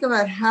think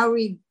about how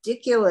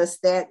ridiculous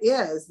that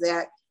is,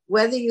 that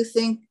whether you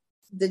think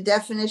the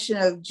definition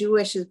of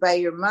Jewish is by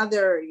your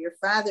mother or your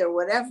father or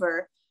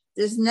whatever,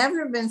 there's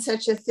never been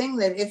such a thing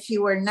that if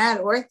you are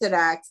not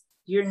Orthodox,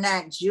 you're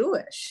not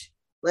Jewish.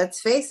 Let's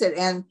face it.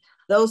 And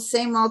those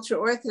same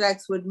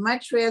ultra-Orthodox would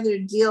much rather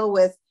deal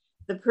with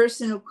the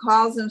person who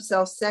calls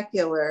himself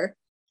secular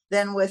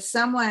than with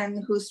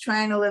someone who's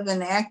trying to live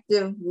an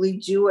actively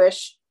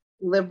Jewish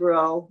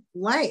liberal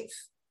life.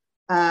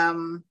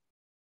 And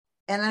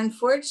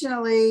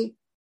unfortunately,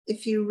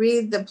 if you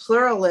read the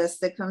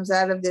pluralist that comes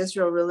out of the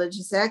Israel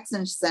Religious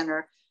Action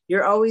Center,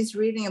 you're always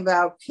reading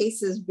about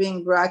cases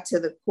being brought to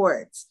the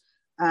courts.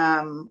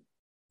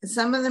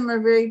 Some of them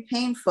are very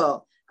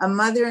painful. A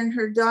mother and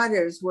her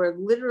daughters were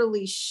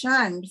literally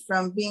shunned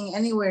from being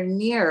anywhere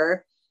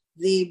near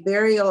the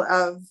burial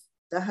of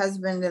the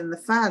husband and the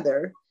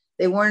father.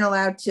 They weren't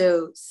allowed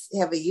to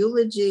have a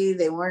eulogy.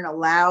 They weren't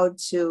allowed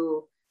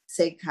to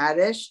say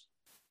Kaddish.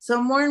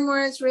 So more and more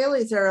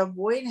Israelis are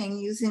avoiding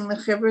using the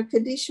Chevra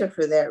Kadisha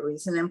for that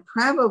reason. And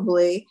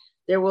probably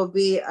there will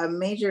be a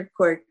major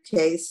court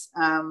case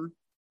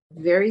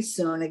very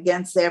soon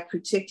against that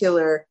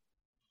particular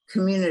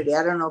community.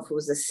 I don't know if it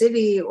was a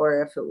city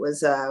or if it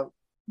was a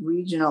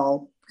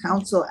regional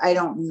council. I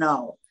don't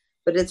know.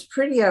 But it's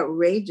pretty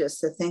outrageous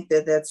to think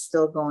that that's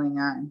still going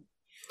on.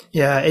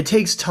 Yeah, it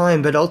takes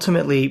time, but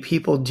ultimately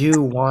people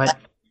do want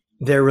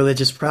their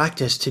religious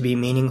practice to be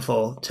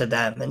meaningful to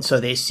them. And so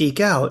they seek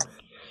out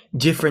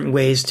different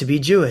ways to be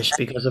Jewish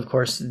because, of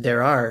course,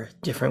 there are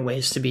different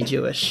ways to be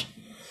Jewish.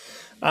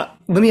 Let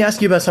me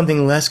ask you about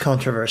something less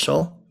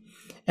controversial,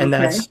 and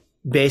that's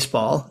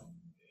baseball.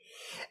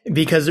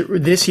 Because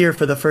this year,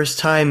 for the first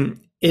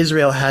time,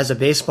 Israel has a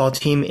baseball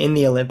team in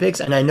the Olympics,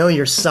 and I know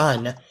your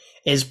son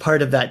is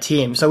part of that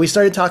team. So we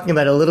started talking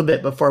about it a little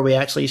bit before we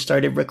actually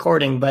started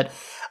recording, but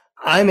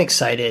I'm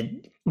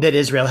excited that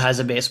Israel has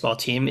a baseball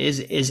team. Is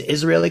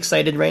Israel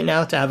excited right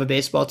now to have a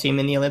baseball team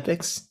in the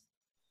Olympics?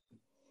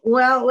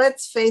 Well,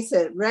 let's face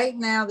it. Right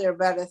now, there are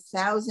about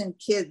 1,000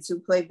 kids who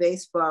play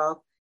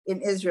baseball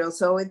in Israel.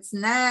 So it's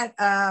not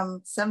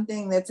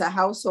something that's a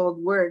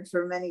household word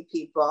for many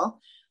people.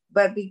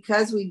 But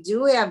because we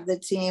do have the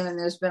team and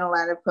there's been a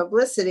lot of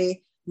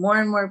publicity, more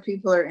and more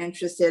people are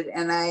interested.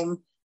 And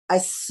I'm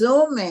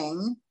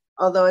assuming,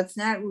 although it's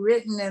not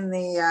written in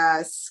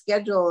the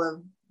schedule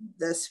of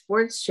the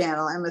sports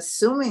channel, I'm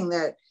assuming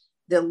that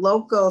the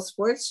local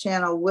sports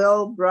channel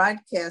will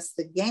broadcast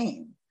the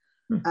game.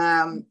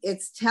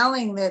 It's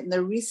telling that in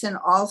the recent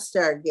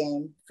All-Star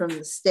game from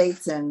the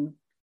States and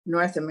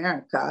North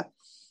America,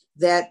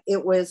 that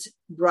it was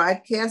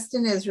broadcast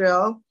in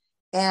Israel,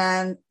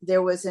 and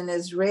there was an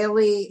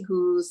Israeli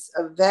who's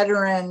a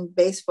veteran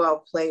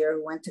baseball player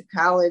who went to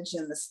college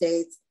in the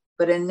States,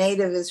 but a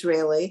native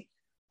Israeli,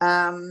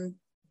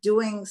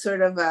 doing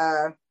sort of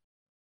a,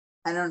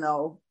 I don't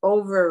know,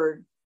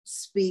 over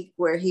speak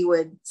where he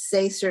would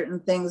say certain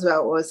things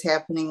about what was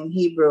happening in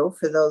Hebrew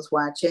for those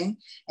watching.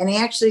 And he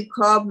actually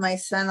called my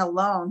son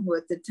Alon, who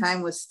at the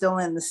time was still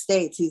in the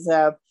States. He's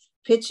a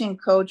pitching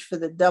coach for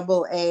the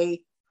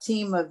Double-A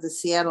team of the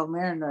Seattle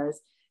Mariners.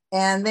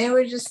 And they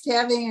were just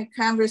having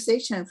a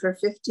conversation for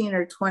 15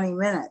 or 20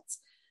 minutes.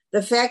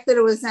 The fact that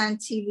it was on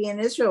TV in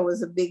Israel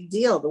was a big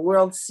deal. The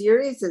World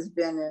Series has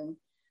been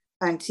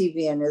on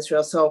TV in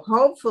Israel. So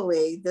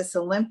hopefully this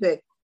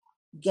Olympic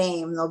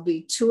game, there'll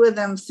be two of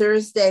them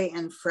Thursday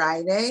and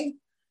Friday,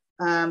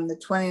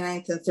 the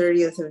 29th and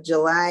 30th of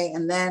July.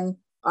 And then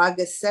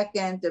August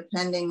 2nd,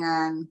 depending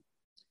on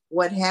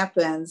what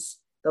happens,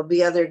 there'll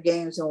be other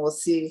games and we'll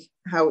see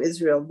how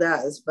Israel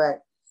does.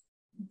 But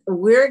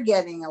we're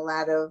getting a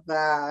lot of,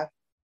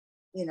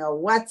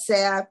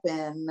 WhatsApp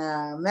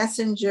and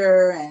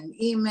Messenger and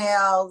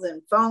emails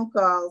and phone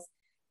calls.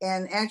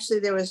 And actually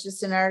there was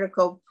just an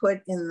article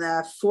put in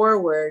the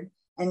forward,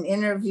 an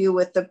interview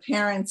with the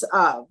parents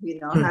of,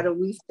 how do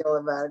we feel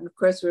about it? And of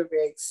course, we're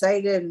very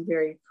excited and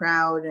very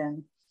proud.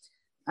 And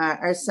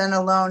our son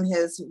Alon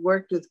has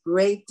worked with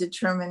great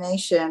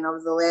determination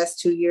over the last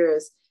 2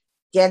 years,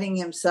 getting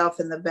himself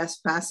in the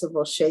best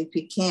possible shape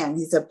he can.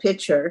 He's a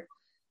pitcher.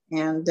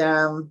 And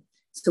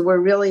so we're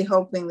really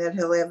hoping that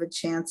he'll have a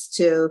chance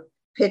to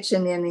pitch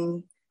an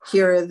inning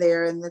here or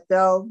there and that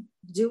they'll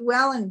do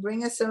well and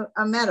bring us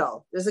a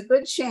medal. There's a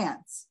good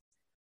chance.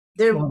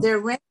 They're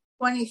ranked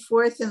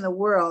 24th in the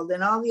world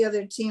and all the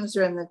other teams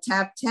are in the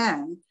top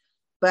 10.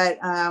 But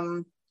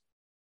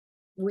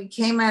we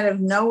came out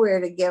of nowhere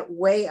to get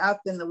way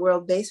up in the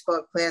World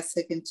Baseball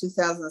Classic in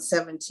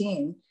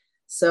 2017.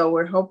 So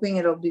we're hoping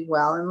it'll be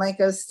well. And like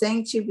I was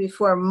saying to you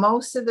before,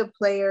 most of the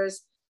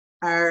players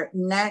are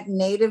not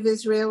native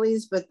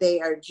Israelis, but they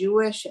are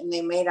Jewish and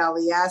they made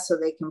Aliyah so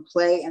they can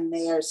play. And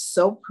they are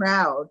so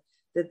proud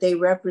that they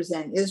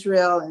represent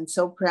Israel and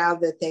so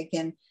proud that they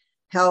can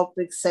help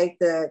excite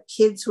the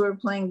kids who are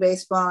playing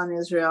baseball in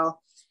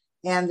Israel.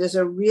 And there's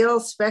a real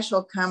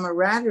special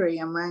camaraderie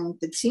among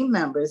the team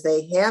members.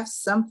 They have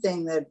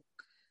something that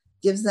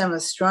gives them a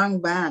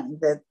strong bond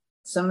that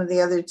some of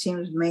the other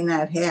teams may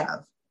not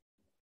have.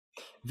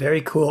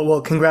 Very cool.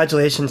 Well,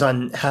 congratulations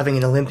on having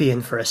an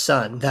Olympian for a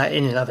son. That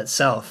in and of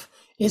itself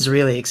is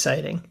really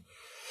exciting.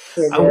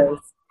 It is.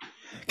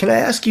 Can I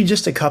ask you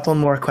just a couple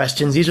more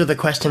questions? These are the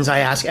questions I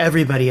ask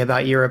everybody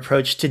about your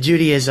approach to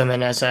Judaism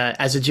and as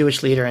a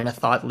Jewish leader and a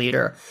thought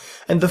leader.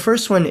 And the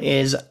first one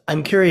is,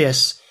 I'm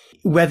curious,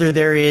 whether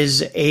there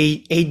is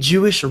a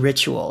Jewish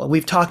ritual.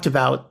 We've talked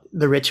about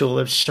the ritual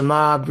of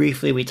Shema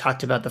briefly. We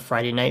talked about the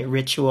Friday night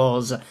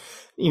rituals.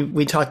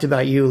 We talked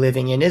about you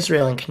living in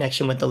Israel in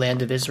connection with the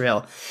land of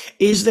Israel.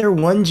 Is there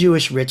one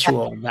Jewish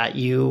ritual that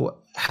you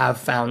have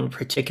found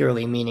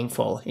particularly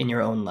meaningful in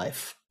your own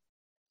life?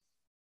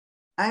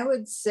 I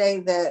would say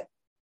that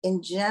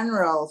in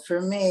general,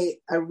 for me,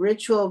 a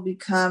ritual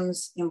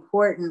becomes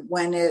important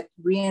when it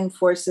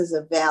reinforces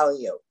a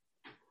value.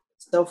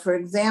 So, for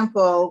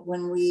example,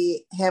 when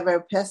we have our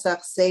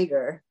Pesach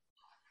Seder,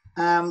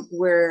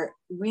 we're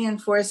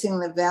reinforcing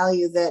the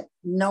value that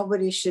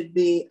nobody should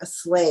be a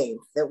slave,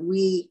 that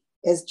we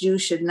as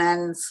Jews should not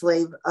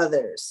enslave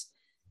others.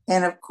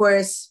 And of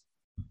course,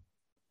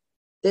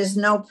 there's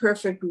no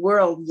perfect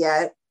world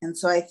yet. And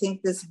so I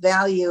think this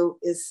value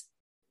is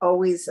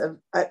always of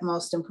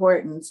utmost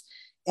importance.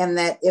 And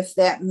that if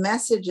that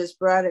message is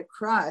brought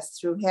across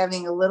through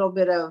having a little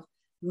bit of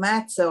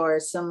matzah or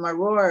some maror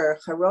or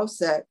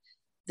charoset,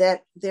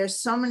 that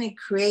there's so many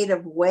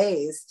creative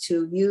ways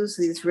to use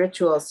these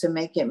rituals to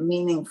make it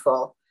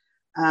meaningful.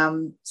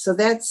 So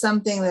that's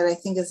something that I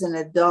think as an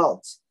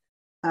adult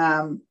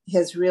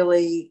has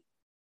really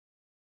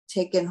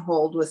taken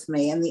hold with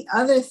me. And the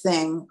other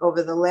thing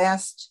over the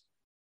last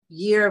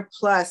year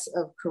plus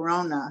of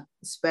Corona,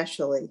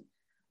 especially,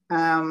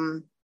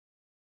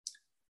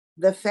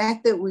 the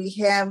fact that we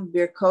have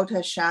Birkot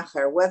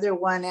HaShachar, whether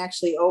one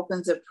actually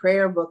opens a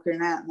prayer book or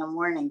not in the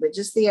morning, but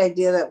just the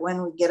idea that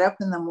when we get up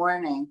in the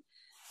morning,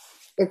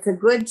 it's a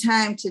good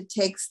time to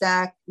take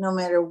stock no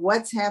matter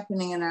what's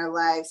happening in our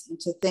lives and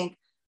to think,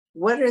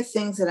 what are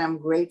things that I'm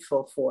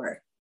grateful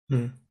for?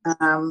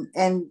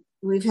 And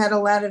we've had a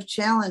lot of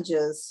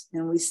challenges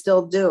and we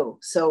still do.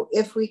 So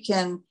if we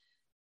can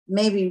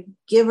maybe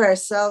give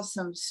ourselves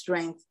some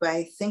strength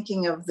by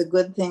thinking of the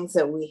good things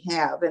that we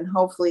have, and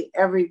hopefully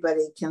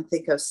everybody can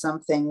think of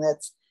something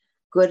that's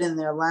good in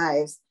their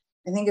lives.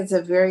 I think it's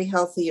a very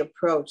healthy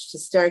approach to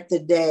start the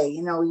day.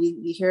 You know, you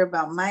hear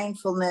about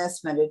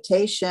mindfulness,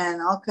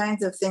 meditation, all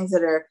kinds of things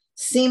that are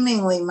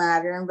seemingly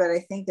modern, but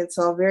I think it's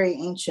all very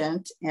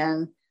ancient.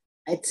 And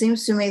it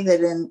seems to me that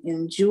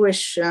in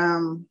Jewish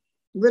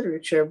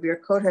literature,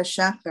 Birkot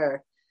HaShachar,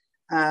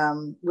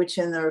 which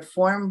in the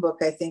Reform book,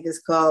 I think is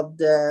called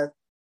the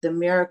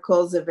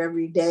Miracles of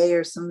Every Day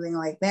or something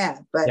like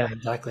that. But yeah,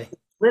 exactly.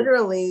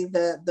 Literally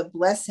the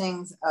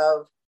blessings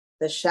of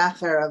the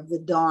Shachar, of the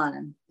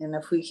dawn. And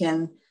if we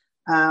can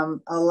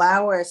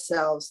allow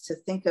ourselves to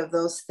think of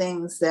those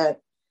things that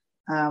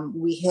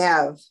we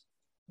have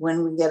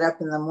when we get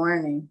up in the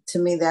morning, to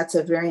me, that's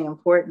a very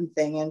important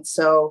thing. And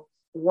so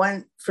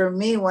for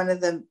me, one of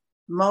the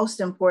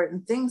most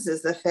important things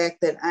is the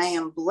fact that I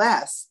am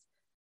blessed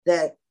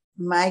that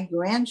my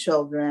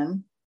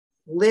grandchildren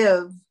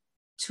live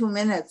 2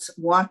 minutes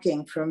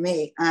walking from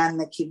me on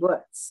the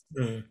kibbutz.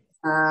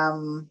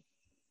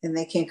 And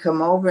they can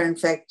come over. In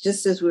fact,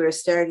 just as we were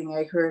starting,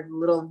 I heard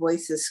little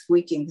voices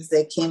squeaking because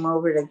they came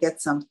over to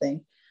get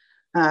something.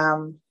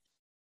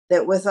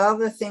 That with all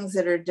the things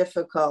that are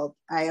difficult,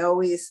 I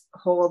always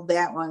hold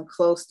that one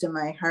close to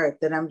my heart,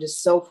 that I'm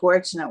just so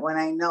fortunate when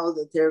I know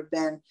that there have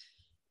been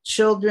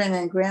children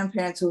and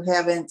grandparents who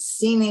haven't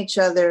seen each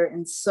other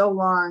in so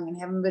long and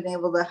haven't been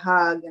able to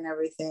hug and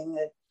everything,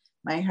 that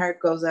my heart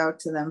goes out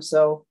to them.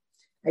 So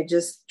I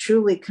just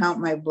truly count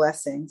my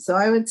blessings. So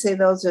I would say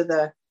those are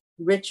the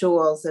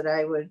rituals that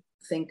I would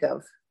think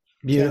of.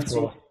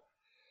 Beautiful.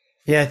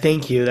 Yeah,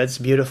 thank you. That's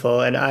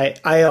beautiful. And I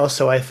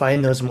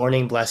find those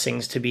morning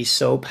blessings to be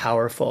so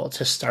powerful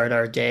to start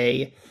our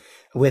day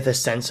with a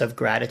sense of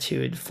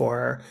gratitude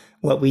for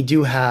what we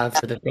do have,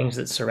 for the things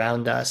that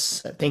surround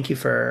us. Thank you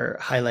for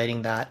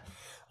highlighting that.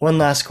 One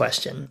last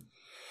question.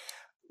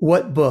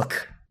 What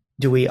book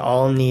do we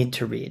all need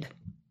to read?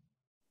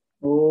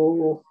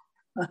 Oh,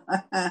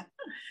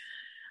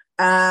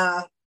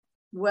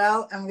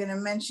 well, I'm going to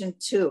mention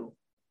two.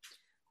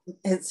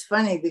 It's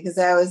funny because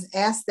I was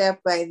asked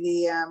that by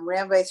the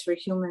Rabbis for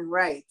Human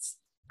Rights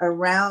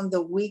around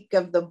the week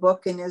of the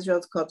book in Israel.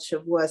 It's called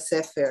Shavua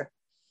Sefer.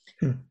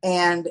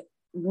 And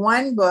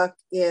one book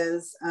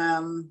is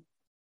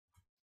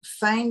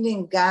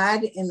Finding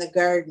God in the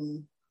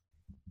Garden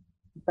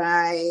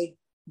by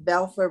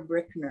Balfour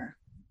Brickner,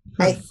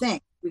 I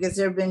think, because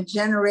there have been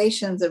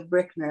generations of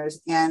Brickners.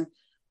 And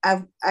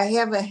I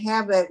have a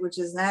habit, which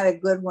is not a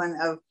good one,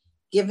 of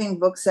giving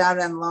books out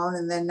on loan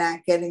and then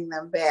not getting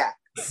them back.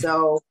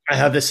 So I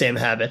have the same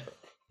habit.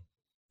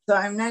 So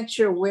I'm not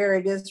sure where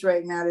it is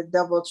right now to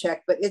double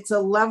check, but it's a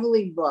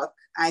lovely book,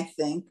 I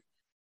think,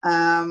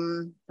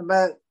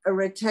 about a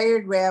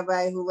retired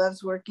rabbi who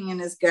loves working in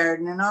his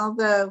garden and all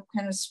the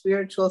kind of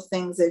spiritual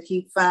things that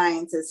he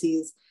finds as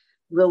he's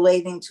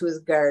relating to his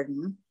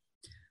garden.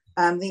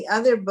 The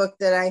other book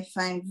that I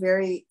find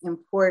very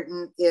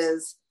important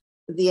is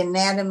The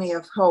Anatomy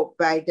of Hope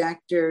by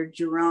Dr.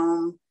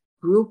 Jerome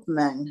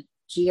Groopman,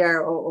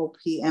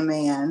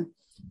 Groopman,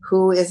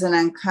 who is an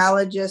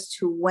oncologist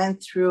who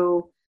went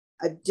through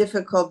a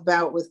difficult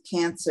bout with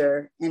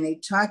cancer. And he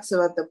talks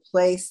about the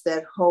place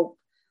that hope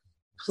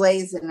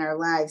plays in our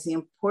lives, the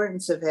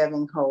importance of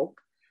having hope.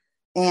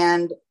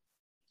 And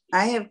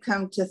I have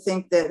come to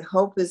think that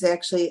hope is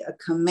actually a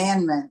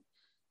commandment.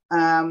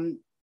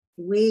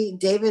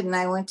 David and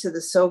I went to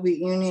the Soviet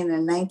Union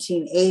in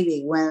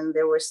 1980 when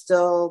there were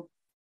still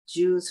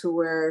Jews who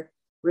were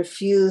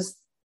refused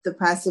the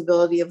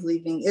possibility of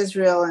leaving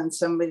Israel and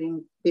somebody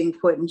being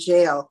put in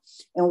jail.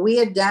 And we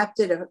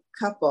adopted a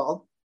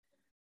couple.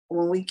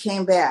 When we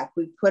came back,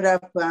 we put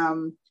up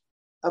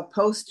a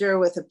poster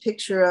with a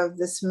picture of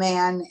this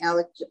man,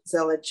 Alec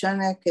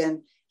Zelichunik,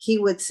 and he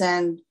would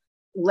send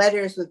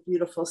letters with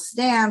beautiful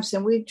stamps,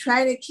 and we'd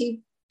try to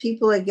keep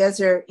people at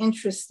Gezer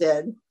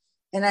interested.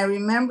 And I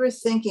remember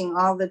thinking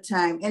all the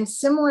time, and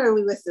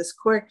similarly with this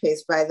court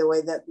case, by the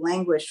way, that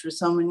languished for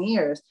so many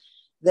years,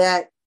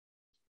 that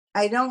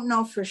I don't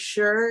know for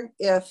sure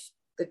if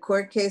the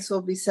court case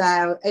will be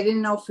settled. I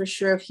didn't know for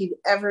sure if he'd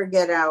ever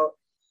get out,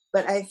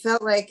 but I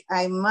felt like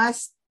I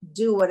must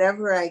do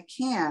whatever I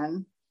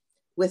can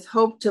with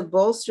hope to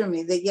bolster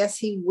me that, yes,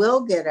 he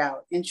will get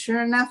out. And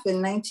sure enough,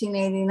 in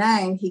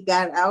 1989, he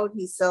got out.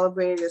 He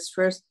celebrated his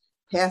first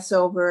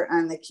Passover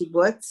on the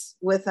kibbutz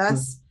with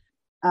us.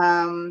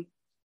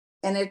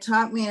 And it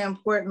taught me an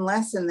important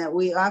lesson that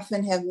we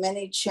often have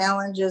many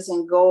challenges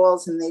and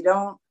goals, and they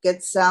don't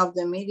get solved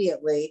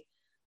immediately.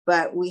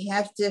 But we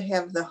have to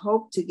have the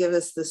hope to give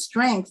us the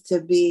strength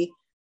to be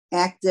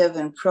active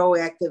and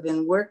proactive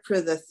and work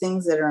for the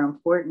things that are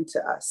important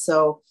to us.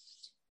 So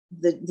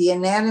the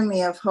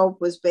anatomy of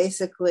hope was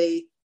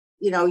basically,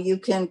 you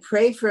can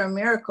pray for a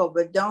miracle,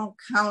 but don't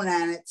count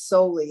on it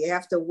solely. You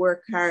have to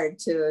work hard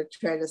to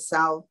try to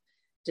solve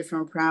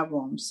different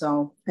problems.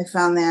 So I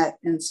found that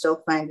and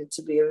still find it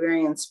to be a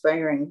very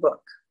inspiring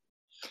book.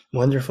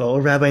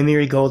 Wonderful. Rabbi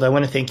Miri Gold, I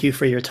want to thank you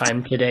for your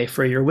time today,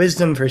 for your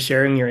wisdom, for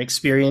sharing your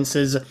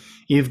experiences.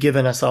 You've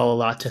given us all a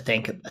lot to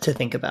think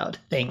about.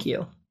 Thank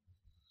you.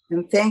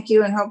 And thank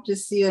you, and hope to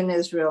see you in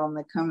Israel in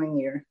the coming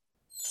year.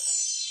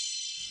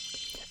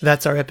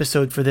 That's our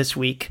episode for this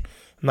week.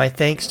 My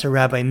thanks to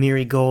Rabbi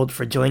Miri Gold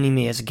for joining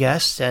me as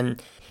guest,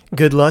 and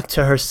good luck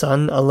to her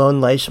son, Alon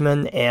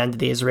Leishman, and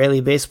the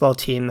Israeli baseball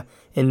team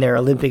in their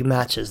Olympic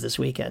matches this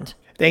weekend.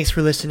 Thanks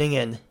for listening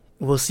in.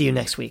 We'll see you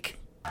next week.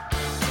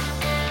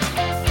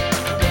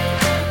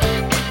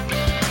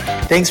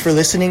 Thanks for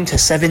listening to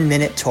 7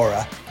 Minute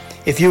Torah.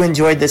 If you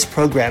enjoyed this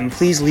program,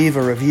 please leave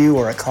a review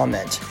or a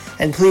comment,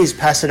 and please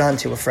pass it on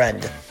to a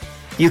friend.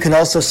 You can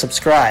also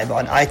subscribe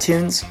on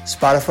iTunes,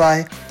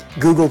 Spotify,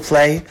 Google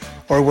Play,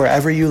 or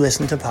wherever you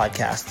listen to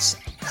podcasts.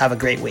 Have a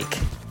great week.